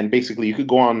 And basically, you could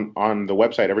go on the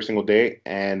website every single day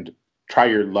and try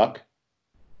your luck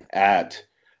at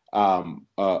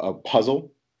a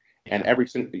puzzle. And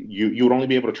you would only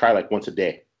be able to try like once a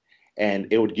day, and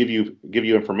it would give you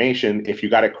information. If you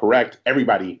got it correct,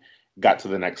 everybody got to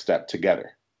the next step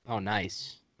together. Oh,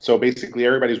 nice. So basically,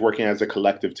 everybody's working as a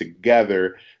collective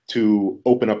together to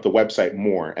open up the website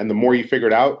more. And the more you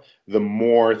figured out, the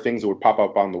more things that would pop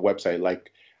up on the website,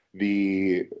 like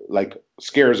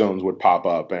scare zones would pop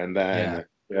up, and then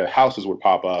houses would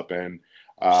pop up, and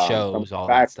shows, all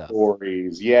that stuff.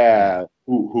 Backstories, yeah.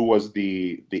 Who was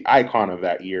the icon of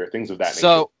that year? Things of that nature.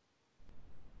 So,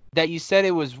 that you said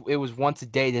it was once a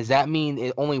day. Does that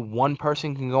mean only one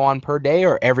person can go on per day,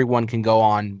 or everyone can go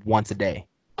on once a day?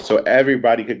 So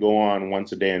everybody could go on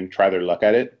once a day and try their luck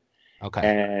at it. Okay.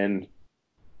 And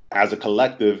as a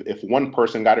collective, if one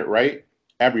person got it right,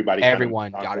 everybody kind of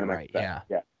Everyone on to got the it next right. step.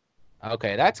 Yeah. Yeah.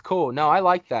 Okay, that's cool. No, I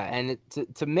like that. And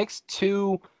to mix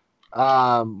two,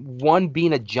 one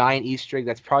being a giant Easter egg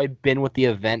that's probably been with the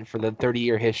event for the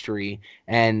 30-year history,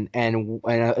 and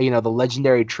the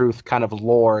legendary truth kind of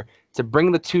lore, to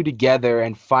bring the two together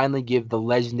and finally give the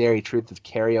legendary truth of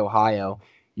Cary, Ohio.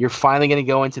 You're finally going to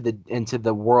go into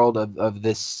the world of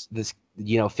this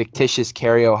fictitious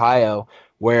Cary, Ohio,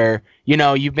 where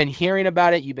you've been hearing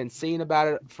about it, you've been seeing about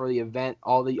it for the event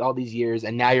all these years,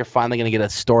 and now you're finally going to get a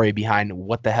story behind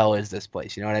what the hell is this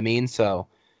place. You know what I mean? So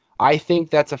I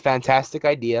think that's a fantastic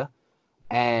idea.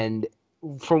 And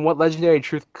from what Legendary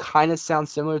Truth kind of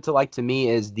sounds similar to, like, to me,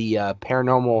 is the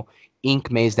Paranormal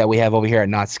Inc. maze that we have over here at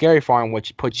Not Scary Farm,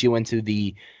 which puts you into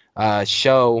the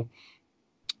show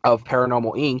of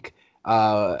Paranormal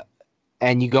Inc.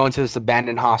 And you go into this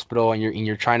abandoned hospital, and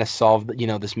you're trying to solve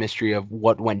this mystery of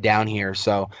what went down here.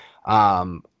 So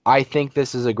I think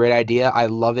this is a great idea. I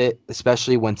love it,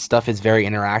 especially when stuff is very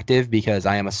interactive, because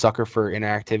I am a sucker for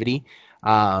interactivity.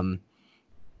 um,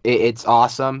 it's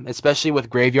awesome, especially with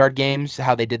graveyard games,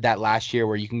 how they did that last year,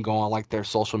 where you can go on like their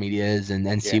social medias and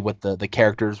Yeah. see what the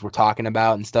characters were talking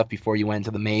about and stuff before you went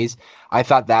into the maze. I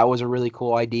thought that was a really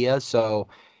cool idea. So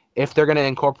if they're going to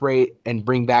incorporate and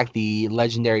bring back the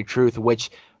legendary truth,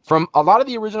 which from a lot of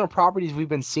the original properties we've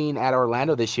been seeing at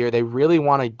Orlando this year, they really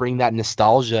want to bring that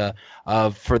nostalgia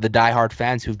of for the diehard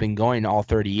fans who've been going all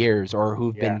 30 years, or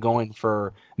who've Yeah. been going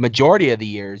for majority of the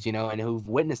years, and who've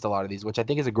witnessed a lot of these, which I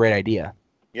think is a great idea.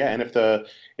 Yeah, and if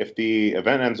the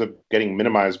event ends up getting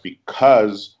minimized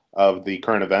because of the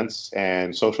current events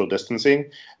and social distancing,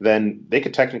 then they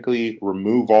could technically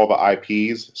remove all the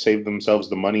IPs, save themselves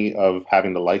the money of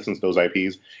having to license those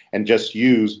IPs, and just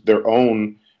use their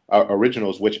own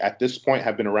originals, which at this point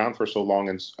have been around for so long,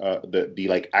 and the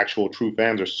like actual true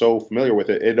fans are so familiar with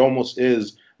it. It almost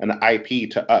is an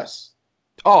IP to us.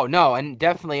 Oh no, and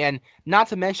definitely, and not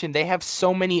to mention they have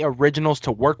so many originals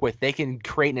to work with. They can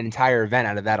create an entire event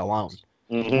out of that alone,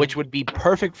 Hmm. which would be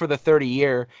perfect for the 30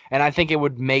 year. And I think it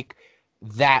would make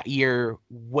that year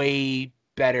way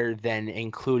better than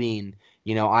including,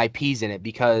 IPs in it,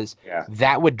 because Yeah.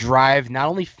 that would drive not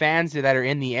only fans that are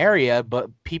in the area, but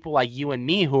people like you and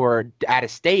me who are out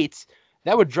of states.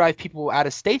 That would drive people out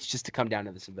of states just to come down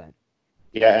to this event.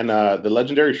 Yeah, and the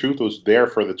Legendary Truth was there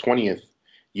for the 20th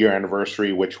year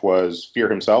anniversary, which was Fear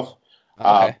himself.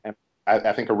 Okay. And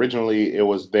I think originally it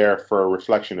was there for a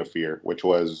reflection of Fear, which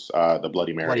was the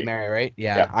Bloody Bloody Mary. Mary, right?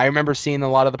 Yeah, Yeah. I remember seeing a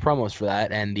lot of the promos for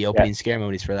that and the yeah. opening scare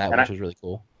movies for that, And which was really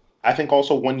cool. I think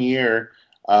also one year,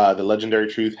 the Legendary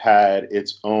Truth had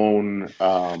its own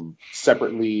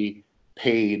separately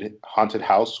paid haunted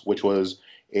house, which was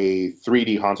a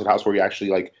 3D haunted house where you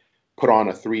actually like put on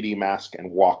a 3D mask and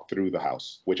walk through the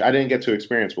house, which I didn't get to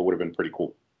experience, but would have been pretty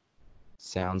cool.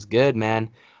 Sounds good,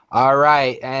 man. All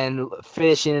right, and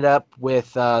finishing it up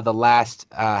with the last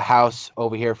house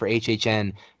over here for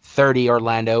HHN 30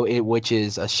 Orlando, which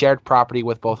is a shared property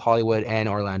with both Hollywood and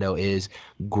Orlando, is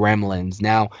Gremlins.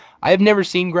 Now, I have never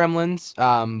seen Gremlins,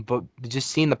 but just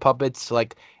seeing the puppets,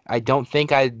 like, I don't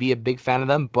think I'd be a big fan of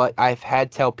them. But I've had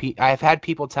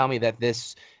people tell me that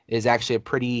this is actually a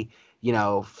pretty,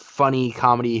 funny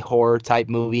comedy horror type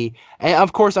movie. And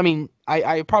of course, I mean,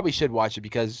 I probably should watch it,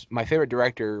 because one of my favorite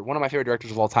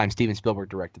directors of all time, Steven Spielberg,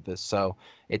 directed this. So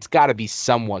it's got to be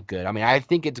somewhat good. I mean, I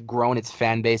think it's grown its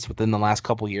fan base within the last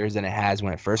couple years than it has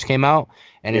when it first came out.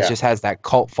 And it Yeah, just has that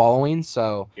cult following.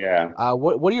 So yeah.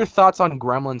 what are your thoughts on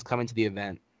Gremlins coming to the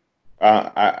event?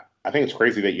 I think it's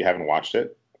crazy that you haven't watched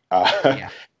it. Uh, Yeah.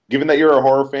 given that you're a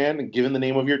horror fan, given the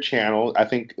name of your channel, I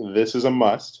think this is a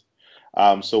must.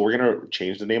 So we're gonna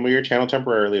change the name of your channel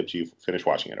temporarily up to you finish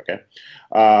watching it. Okay?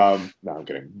 No, I'm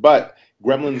kidding. But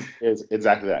Gremlins is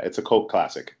exactly that. It's a cult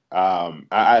classic.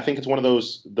 I think it's one of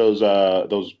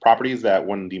those properties that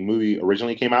when the movie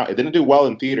originally came out, it didn't do well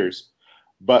in theaters,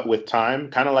 but with time,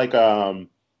 kind of like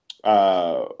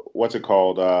what's it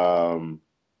called?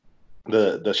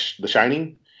 The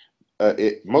Shining.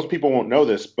 Most people won't know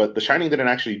this, but The Shining didn't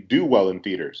actually do well in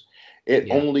theaters. It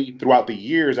Yeah. only throughout the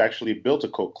years actually built a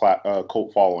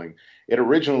cult following. It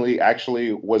originally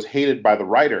actually was hated by the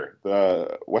writer.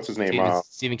 The what's his name?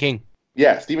 Stephen King.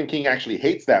 Yeah, Stephen King actually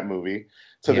hates that movie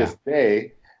to Yeah. this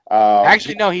day.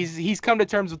 Actually, no, he's come to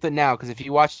terms with it now, because if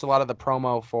you watched a lot of the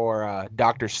promo for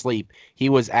Doctor Sleep, he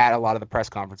was at a lot of the press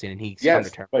conferencing, and he's come to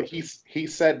Yes, terms but with it. he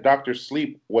said Doctor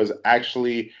Sleep was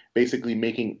actually basically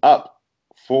making up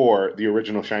for the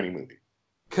original Shining movie.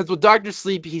 Because with Doctor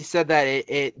Sleep, he said that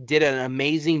it did an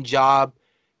amazing job,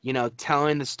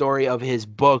 telling the story of his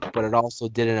book, but it also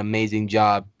did an amazing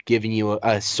job giving you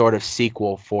a sort of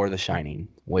sequel for The Shining,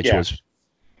 which Yeah, was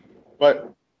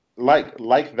but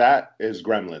like that is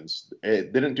Gremlins.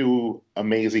 It didn't do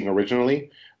amazing originally,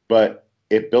 but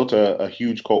it built a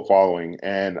huge cult following,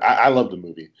 and I love the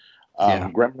movie. yeah.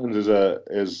 Gremlins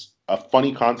is a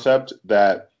funny concept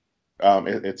that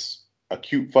it's a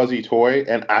cute fuzzy toy,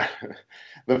 and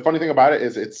the funny thing about it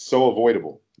is it's so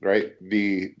avoidable, right?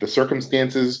 The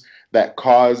circumstances that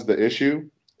cause the issue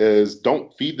is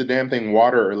don't feed the damn thing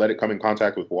water or let it come in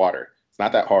contact with water. It's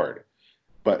not that hard,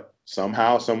 but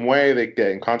somehow, some way, they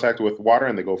get in contact with water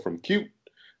and they go from cute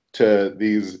to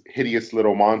these hideous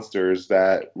little monsters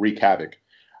that wreak havoc.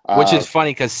 Which Uh, is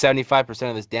funny because 75%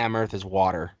 of this damn earth is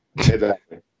water.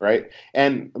 exactly, right?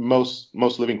 And most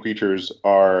living creatures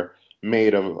are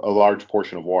made of a large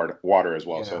portion of water as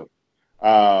well. Yeah. So,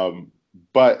 um,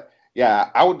 but yeah,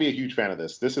 I would be a huge fan of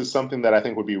this. This is something that I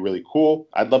think would be really cool.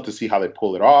 I'd love to see how they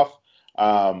pull it off.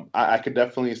 I could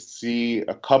definitely see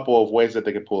a couple of ways that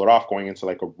they could pull it off, going into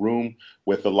like a room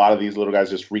with a lot of these little guys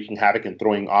just wreaking havoc and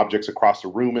throwing objects across the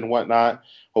room and whatnot.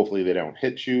 Hopefully they don't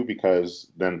hit you,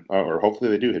 because then, or hopefully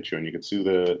they do hit you and you can sue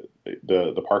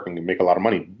the park and make a lot of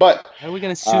money. But How are we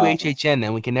going to sue HHN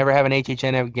then? We can never have an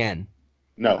HHN again.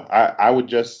 no, I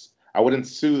wouldn't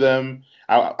sue them.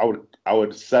 I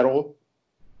would settle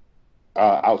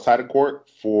outside of court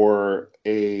for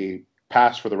a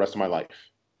pass for the rest of my life,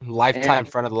 Lifetime and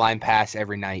front of the line pass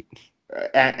every night.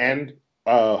 and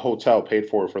a hotel paid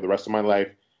for the rest of my life,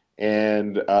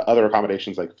 and other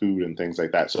accommodations like food and things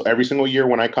like that. So every single year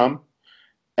when I come,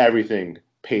 everything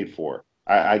paid for.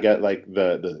 I get like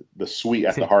the suite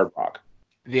at the Hard Rock.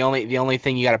 The only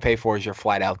thing you got to pay for is your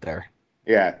flight out there.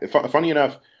 Yeah, funny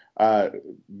enough,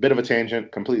 bit of a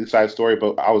tangent, completely side story,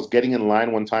 but I was getting in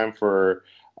line one time for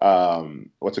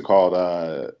what's it called,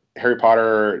 Harry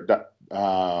Potter,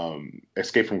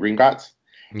 Escape from Gringotts,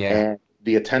 Yeah. and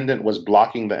the attendant was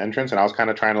blocking the entrance, and I was kind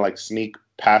of trying to like sneak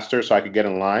past her so I could get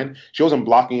in line. She wasn't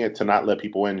blocking it to not let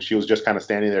people in. She was just kind of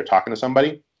standing there talking to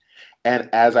somebody. And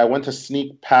as I went to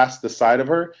sneak past the side of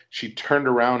her, she turned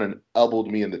around and elbowed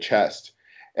me in the chest.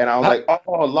 And I was like,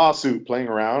 "Oh, a lawsuit!" Playing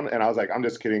around, and I was like, "I'm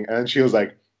just kidding." And then she was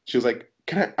like,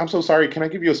 "Can I? I'm so sorry. Can I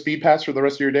give you a speed pass for the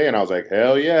rest of your day?" And I was like,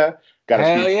 "Hell yeah, got a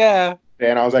Hell speed." yeah.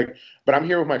 And I was like, "But I'm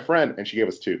here with my friend," and she gave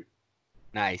us two.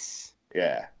 Nice.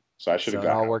 Yeah, so I should have So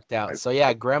it got all her. worked out. So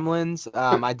yeah, Gremlins.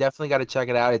 I definitely got to check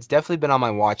it out. It's definitely been on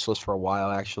my watch list for a while,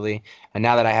 actually. And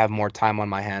now that I have more time on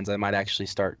my hands, I might actually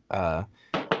start.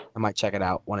 I might check it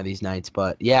out one of these nights.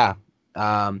 But yeah,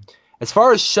 um, as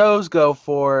far as shows go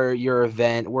for your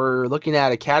event, we're looking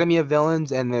at Academy of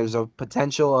Villains, and there's a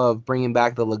potential of bringing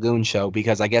back the Lagoon Show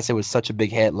because I guess it was such a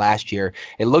big hit last year.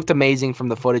 It looked amazing from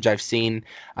the footage I've seen,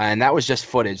 and that was just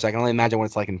footage. I can only imagine what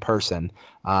it's like in person.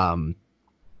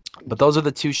 But those are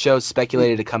the two shows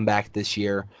speculated to come back this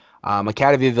year.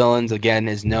 Academy of Villains again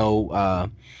is no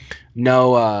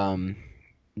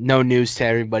no news to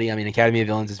everybody. I mean, Academy of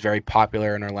Villains is very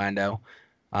popular in Orlando.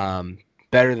 Um,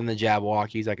 Better than the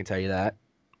Jabberwockies, I can tell you that.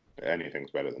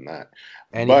 Anything's better than that.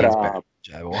 But Anything's better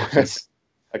than Jabberwockies.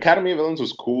 Academy of Villains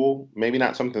was cool. Maybe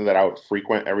not something that I would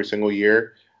frequent every single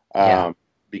year, Yeah,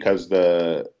 because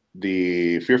the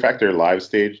Fear Factor live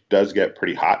stage does get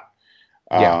pretty hot.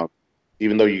 yeah. Um,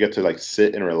 Even though you get to like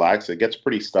sit and relax, it gets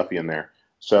pretty stuffy in there.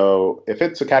 So if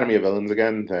it's Academy of Villains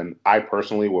again, then I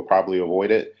personally will probably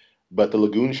avoid it. But the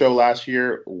Lagoon show last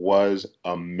year was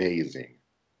amazing.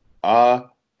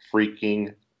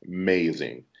 Freaking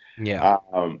amazing. Yeah.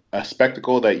 A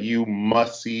spectacle that you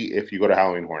must see if you go to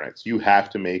Halloween Horror Nights. You have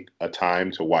to make a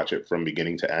time to watch it from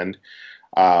beginning to end.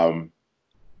 Um,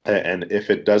 and if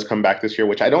it does come back this year,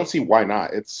 which I don't see why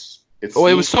not, it Oh,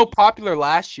 it seems was so popular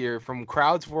last year from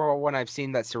crowds for when I've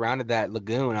seen that surrounded that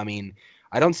lagoon. I mean,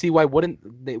 I don't see why wouldn't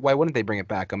they bring it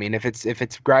back? I mean, if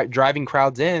it's driving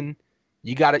crowds in,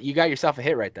 you got yourself a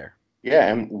hit right there. yeah.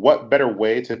 And what better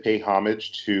way to pay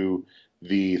homage to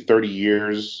the 30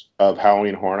 years of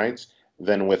Halloween Horror Nights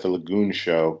than with a Lagoon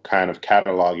show, kind of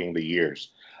cataloging the years.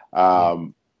 Yeah.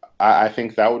 Um, I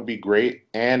think that would be great.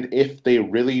 And if they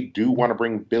really do want to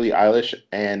bring Billie Eilish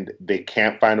and they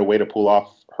can't find a way to pull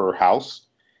off her house,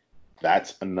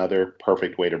 that's another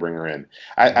perfect way to bring her in.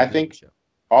 I Lagoon think, show.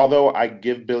 although I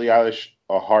give Billie Eilish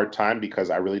a hard time because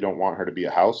I really don't want her to be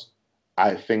a house,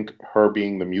 I think her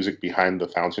being the music behind the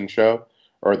Fountain show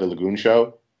or the Lagoon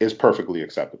show is perfectly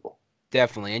acceptable.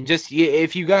 Definitely. And just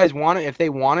if you guys want it, if they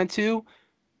wanted to,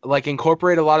 like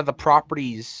incorporate a lot of the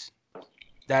properties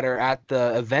that are at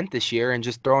the event this year and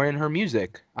just throw in her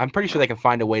music. I'm pretty sure they can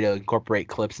find a way to incorporate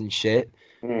clips and shit,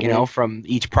 from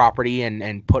each property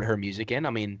and put her music in. I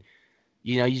mean,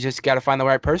 you just got to find the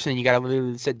right person. You got to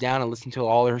literally sit down and listen to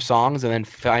all her songs and then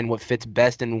find what fits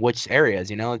best in which areas.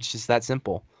 It's just that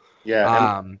simple.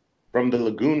 Yeah, and from the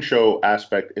Lagoon Show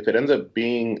aspect, if it ends up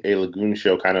being a Lagoon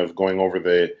Show kind of going over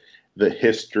the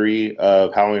history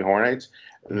of Halloween Horror Nights,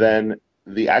 then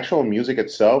the actual music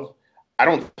itself, I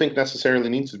don't think necessarily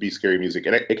needs to be scary music.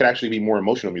 It could actually be more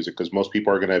emotional music because most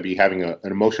people are going to be having an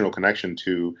emotional connection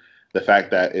to the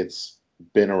fact that it's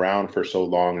been around for so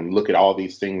long and look at all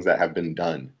these things that have been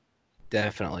done.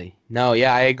 Definitely. No,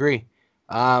 yeah, I agree.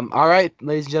 All right,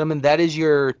 ladies and gentlemen, that is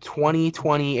your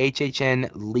 2020 HHN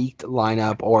leaked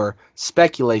lineup or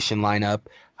speculation lineup,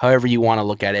 however you want to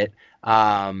look at it.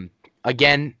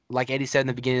 Again, like Eddie said in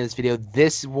the beginning of this video,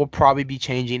 this will probably be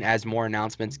changing as more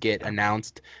announcements get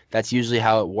announced. That's usually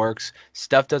how it works.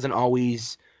 Stuff doesn't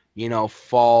always,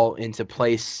 fall into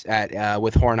place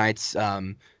with Horror Nights.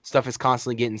 Stuff is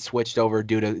constantly getting switched over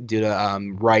due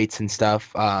to rights and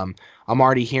stuff. I'm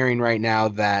already hearing right now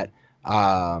that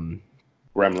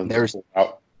there's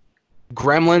out.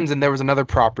 Gremlins, and there was another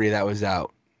property that was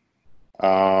out.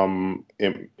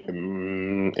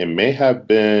 It may have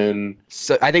been.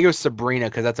 So I think it was Sabrina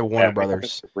because that's a Warner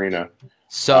Brothers. Sabrina.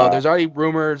 So there's already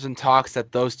rumors and talks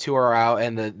that those two are out,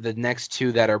 and the next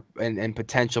two that are in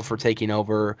potential for taking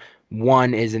over.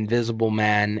 One is Invisible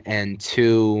Man, and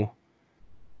two.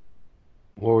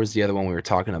 What was the other one we were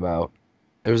talking about?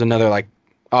 There was another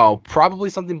probably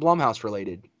something Blumhouse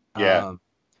related. Yeah.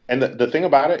 And the thing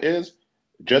about it is,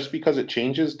 just because it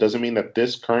changes doesn't mean that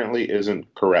this currently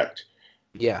isn't correct.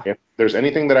 Yeah. If there's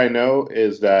anything that I know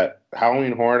is that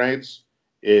Halloween Horror Nights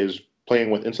is playing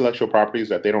with intellectual properties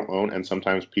that they don't own, and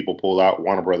sometimes people pull out.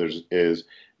 Warner Brothers is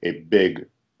a big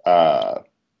their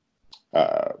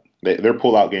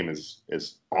pull-out game is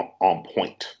on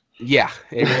point. Yeah,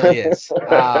 it really is.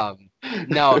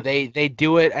 No, they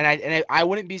do it, and I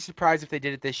wouldn't be surprised if they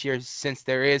did it this year, since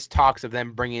there is talks of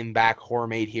them bringing back Horror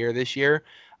Made Here this year.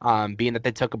 Being that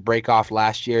they took a break off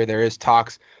last year, there is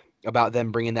talks about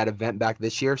them bringing that event back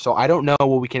this year. So I don't know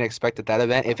what we can expect at that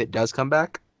event if it does come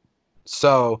back.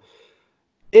 So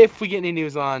if we get any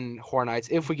news on Horror Nights,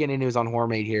 if we get any news on Horror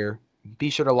Made Here, be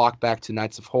sure to lock back to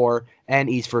Nights of Horror and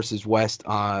East versus West.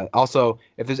 Also,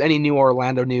 if there's any new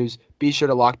Orlando news, be sure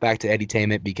to lock back to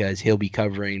Edutainment because he'll be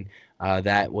covering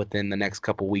that within the next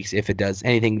couple weeks if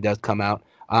anything does come out.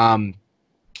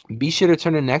 Be sure to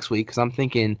tune in next week because I was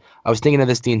thinking of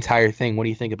this the entire thing. What do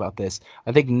you think about this?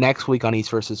 I think next week on East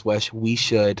versus West, we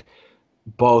should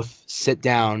both sit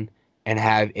down and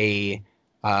have a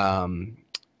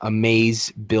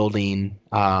maze building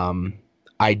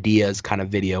ideas kind of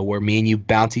video where me and you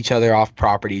bounce each other off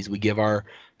properties. We give our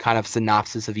kind of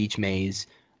synopsis of each maze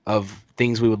of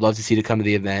things we would love to see to come to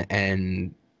the event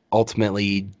and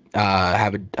ultimately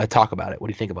have a talk about it. What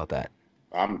do you think about that?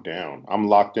 I'm down. I'm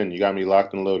locked in. You got me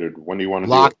locked and loaded. When do you want to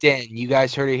Locked in. You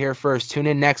guys heard it here first. Tune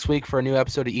in next week for a new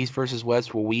episode of East versus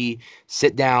West where we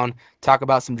sit down, talk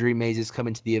about some dream mazes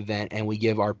coming to the event, and we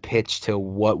give our pitch to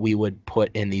what we would put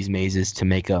in these mazes to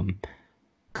make them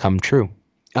come true.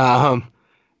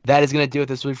 That is going to do it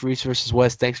this week for East versus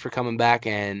West. Thanks for coming back,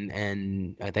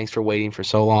 and thanks for waiting for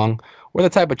so long. We're the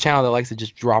type of channel that likes to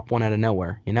just drop one out of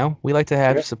nowhere, We like to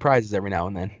have surprises every now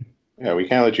and then. Yeah, we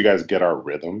can't let you guys get our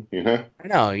rhythm, I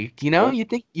know, you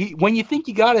think when you think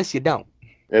you got us, you don't.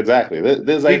 Exactly.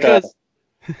 This is like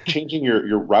changing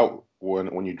your route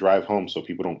when you drive home so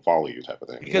people don't follow you type of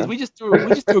thing. Because we just threw a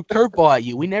curveball at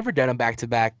you. We never done them back to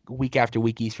back, week after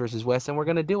week, East versus West, and we're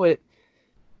gonna do it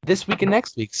this week and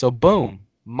next week. So boom,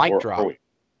 mic drop.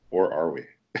 Or are we?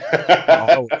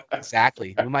 Oh,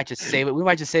 exactly. We might just save it. We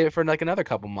might just save it for like another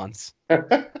couple months. We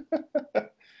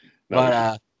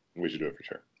should do it for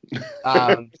sure.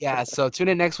 Yeah, so tune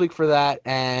in next week for that,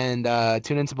 and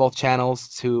tune into both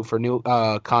channels for new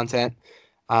content.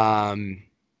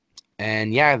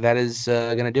 And yeah, that is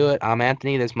gonna do it. I'm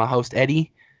Anthony. That's my host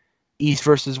Eddie. East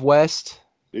versus West.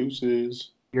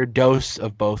 Deuces. Your dose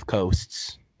of both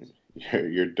coasts.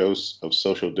 Your dose of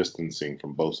social distancing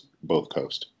from both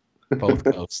coasts. Both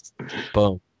coasts.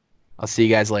 Boom. I'll see you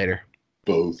guys later.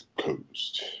 Both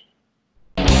coasts.